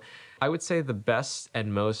 So I would say the best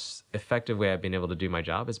and most effective way I've been able to do my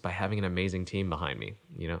job is by having an amazing team behind me.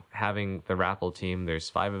 You know, having the Wrapal team, there's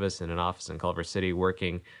 5 of us in an office in Culver City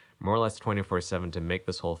working more or less 24/7 to make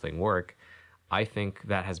this whole thing work. I think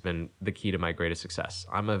that has been the key to my greatest success.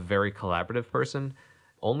 I'm a very collaborative person,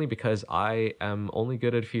 only because I am only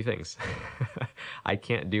good at a few things. I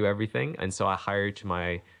can't do everything, and so I hire to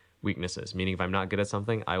my weaknesses, meaning if I'm not good at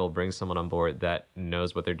something, I will bring someone on board that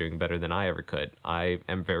knows what they're doing better than I ever could. I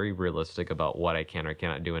am very realistic about what I can or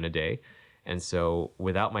cannot do in a day, and so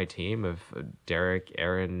without my team of Derek,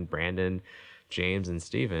 Aaron, Brandon, James, and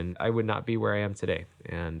Steven, I would not be where I am today.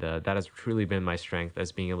 And that has truly been my strength,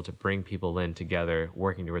 as being able to bring people in together,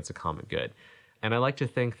 working towards a common good. And I like to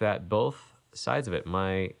think that both sides of it,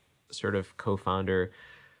 my sort of co-founder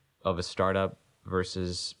of a startup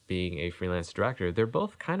versus being a freelance director, they're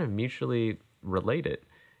both kind of mutually related.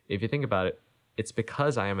 If you think about it, it's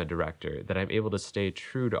because I am a director that I'm able to stay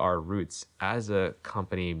true to our roots as a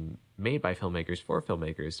company made by filmmakers for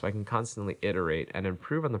filmmakers. So I can constantly iterate and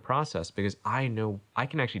improve on the process, because I know I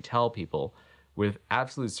can actually tell people with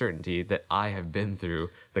absolute certainty that I have been through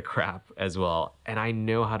the crap as well. And I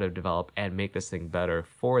know how to develop and make this thing better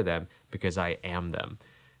for them because I am them.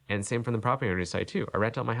 And same from the property owner side too. I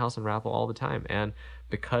rent out my house in Wrapal all the time. And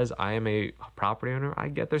because I am a property owner, I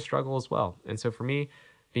get their struggle as well. And so for me,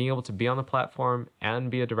 being able to be on the platform and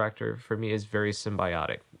be a director, for me, is very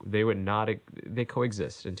symbiotic. They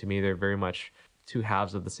coexist. And to me, they're very much two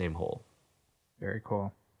halves of the same whole. Very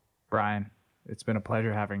cool. Brian, it's been a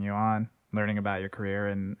pleasure having you on, learning about your career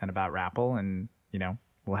and about Wrapal. And, you know,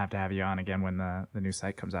 we'll have to have you on again when the new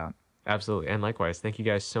site comes out. Absolutely. And likewise, thank you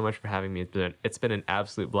guys so much for having me. It's been an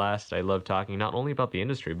absolute blast. I love talking not only about the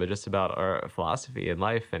industry, but just about our philosophy and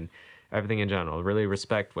life and everything in general. Really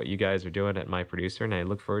respect what you guys are doing at My Producer, and I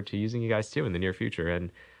look forward to using you guys too in the near future.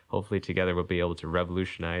 And hopefully together we'll be able to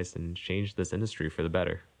revolutionize and change this industry for the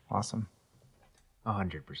better. Awesome.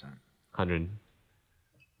 100%.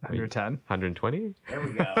 110? 120? There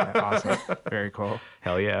we go. Awesome. Very cool.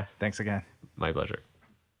 Hell yeah. Thanks again. My pleasure.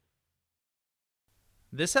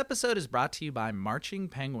 This episode is brought to you by Marching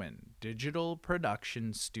Penguin Digital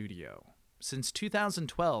Production Studio. Since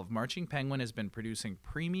 2012, Marching Penguin has been producing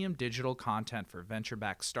premium digital content for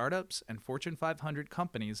venture-backed startups and Fortune 500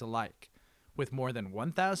 companies alike. With more than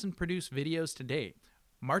 1,000 produced videos to date,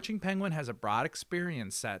 Marching Penguin has a broad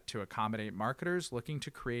experience set to accommodate marketers looking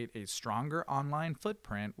to create a stronger online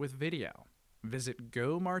footprint with video. Visit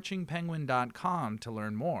gomarchingpenguin.com to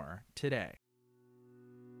learn more today.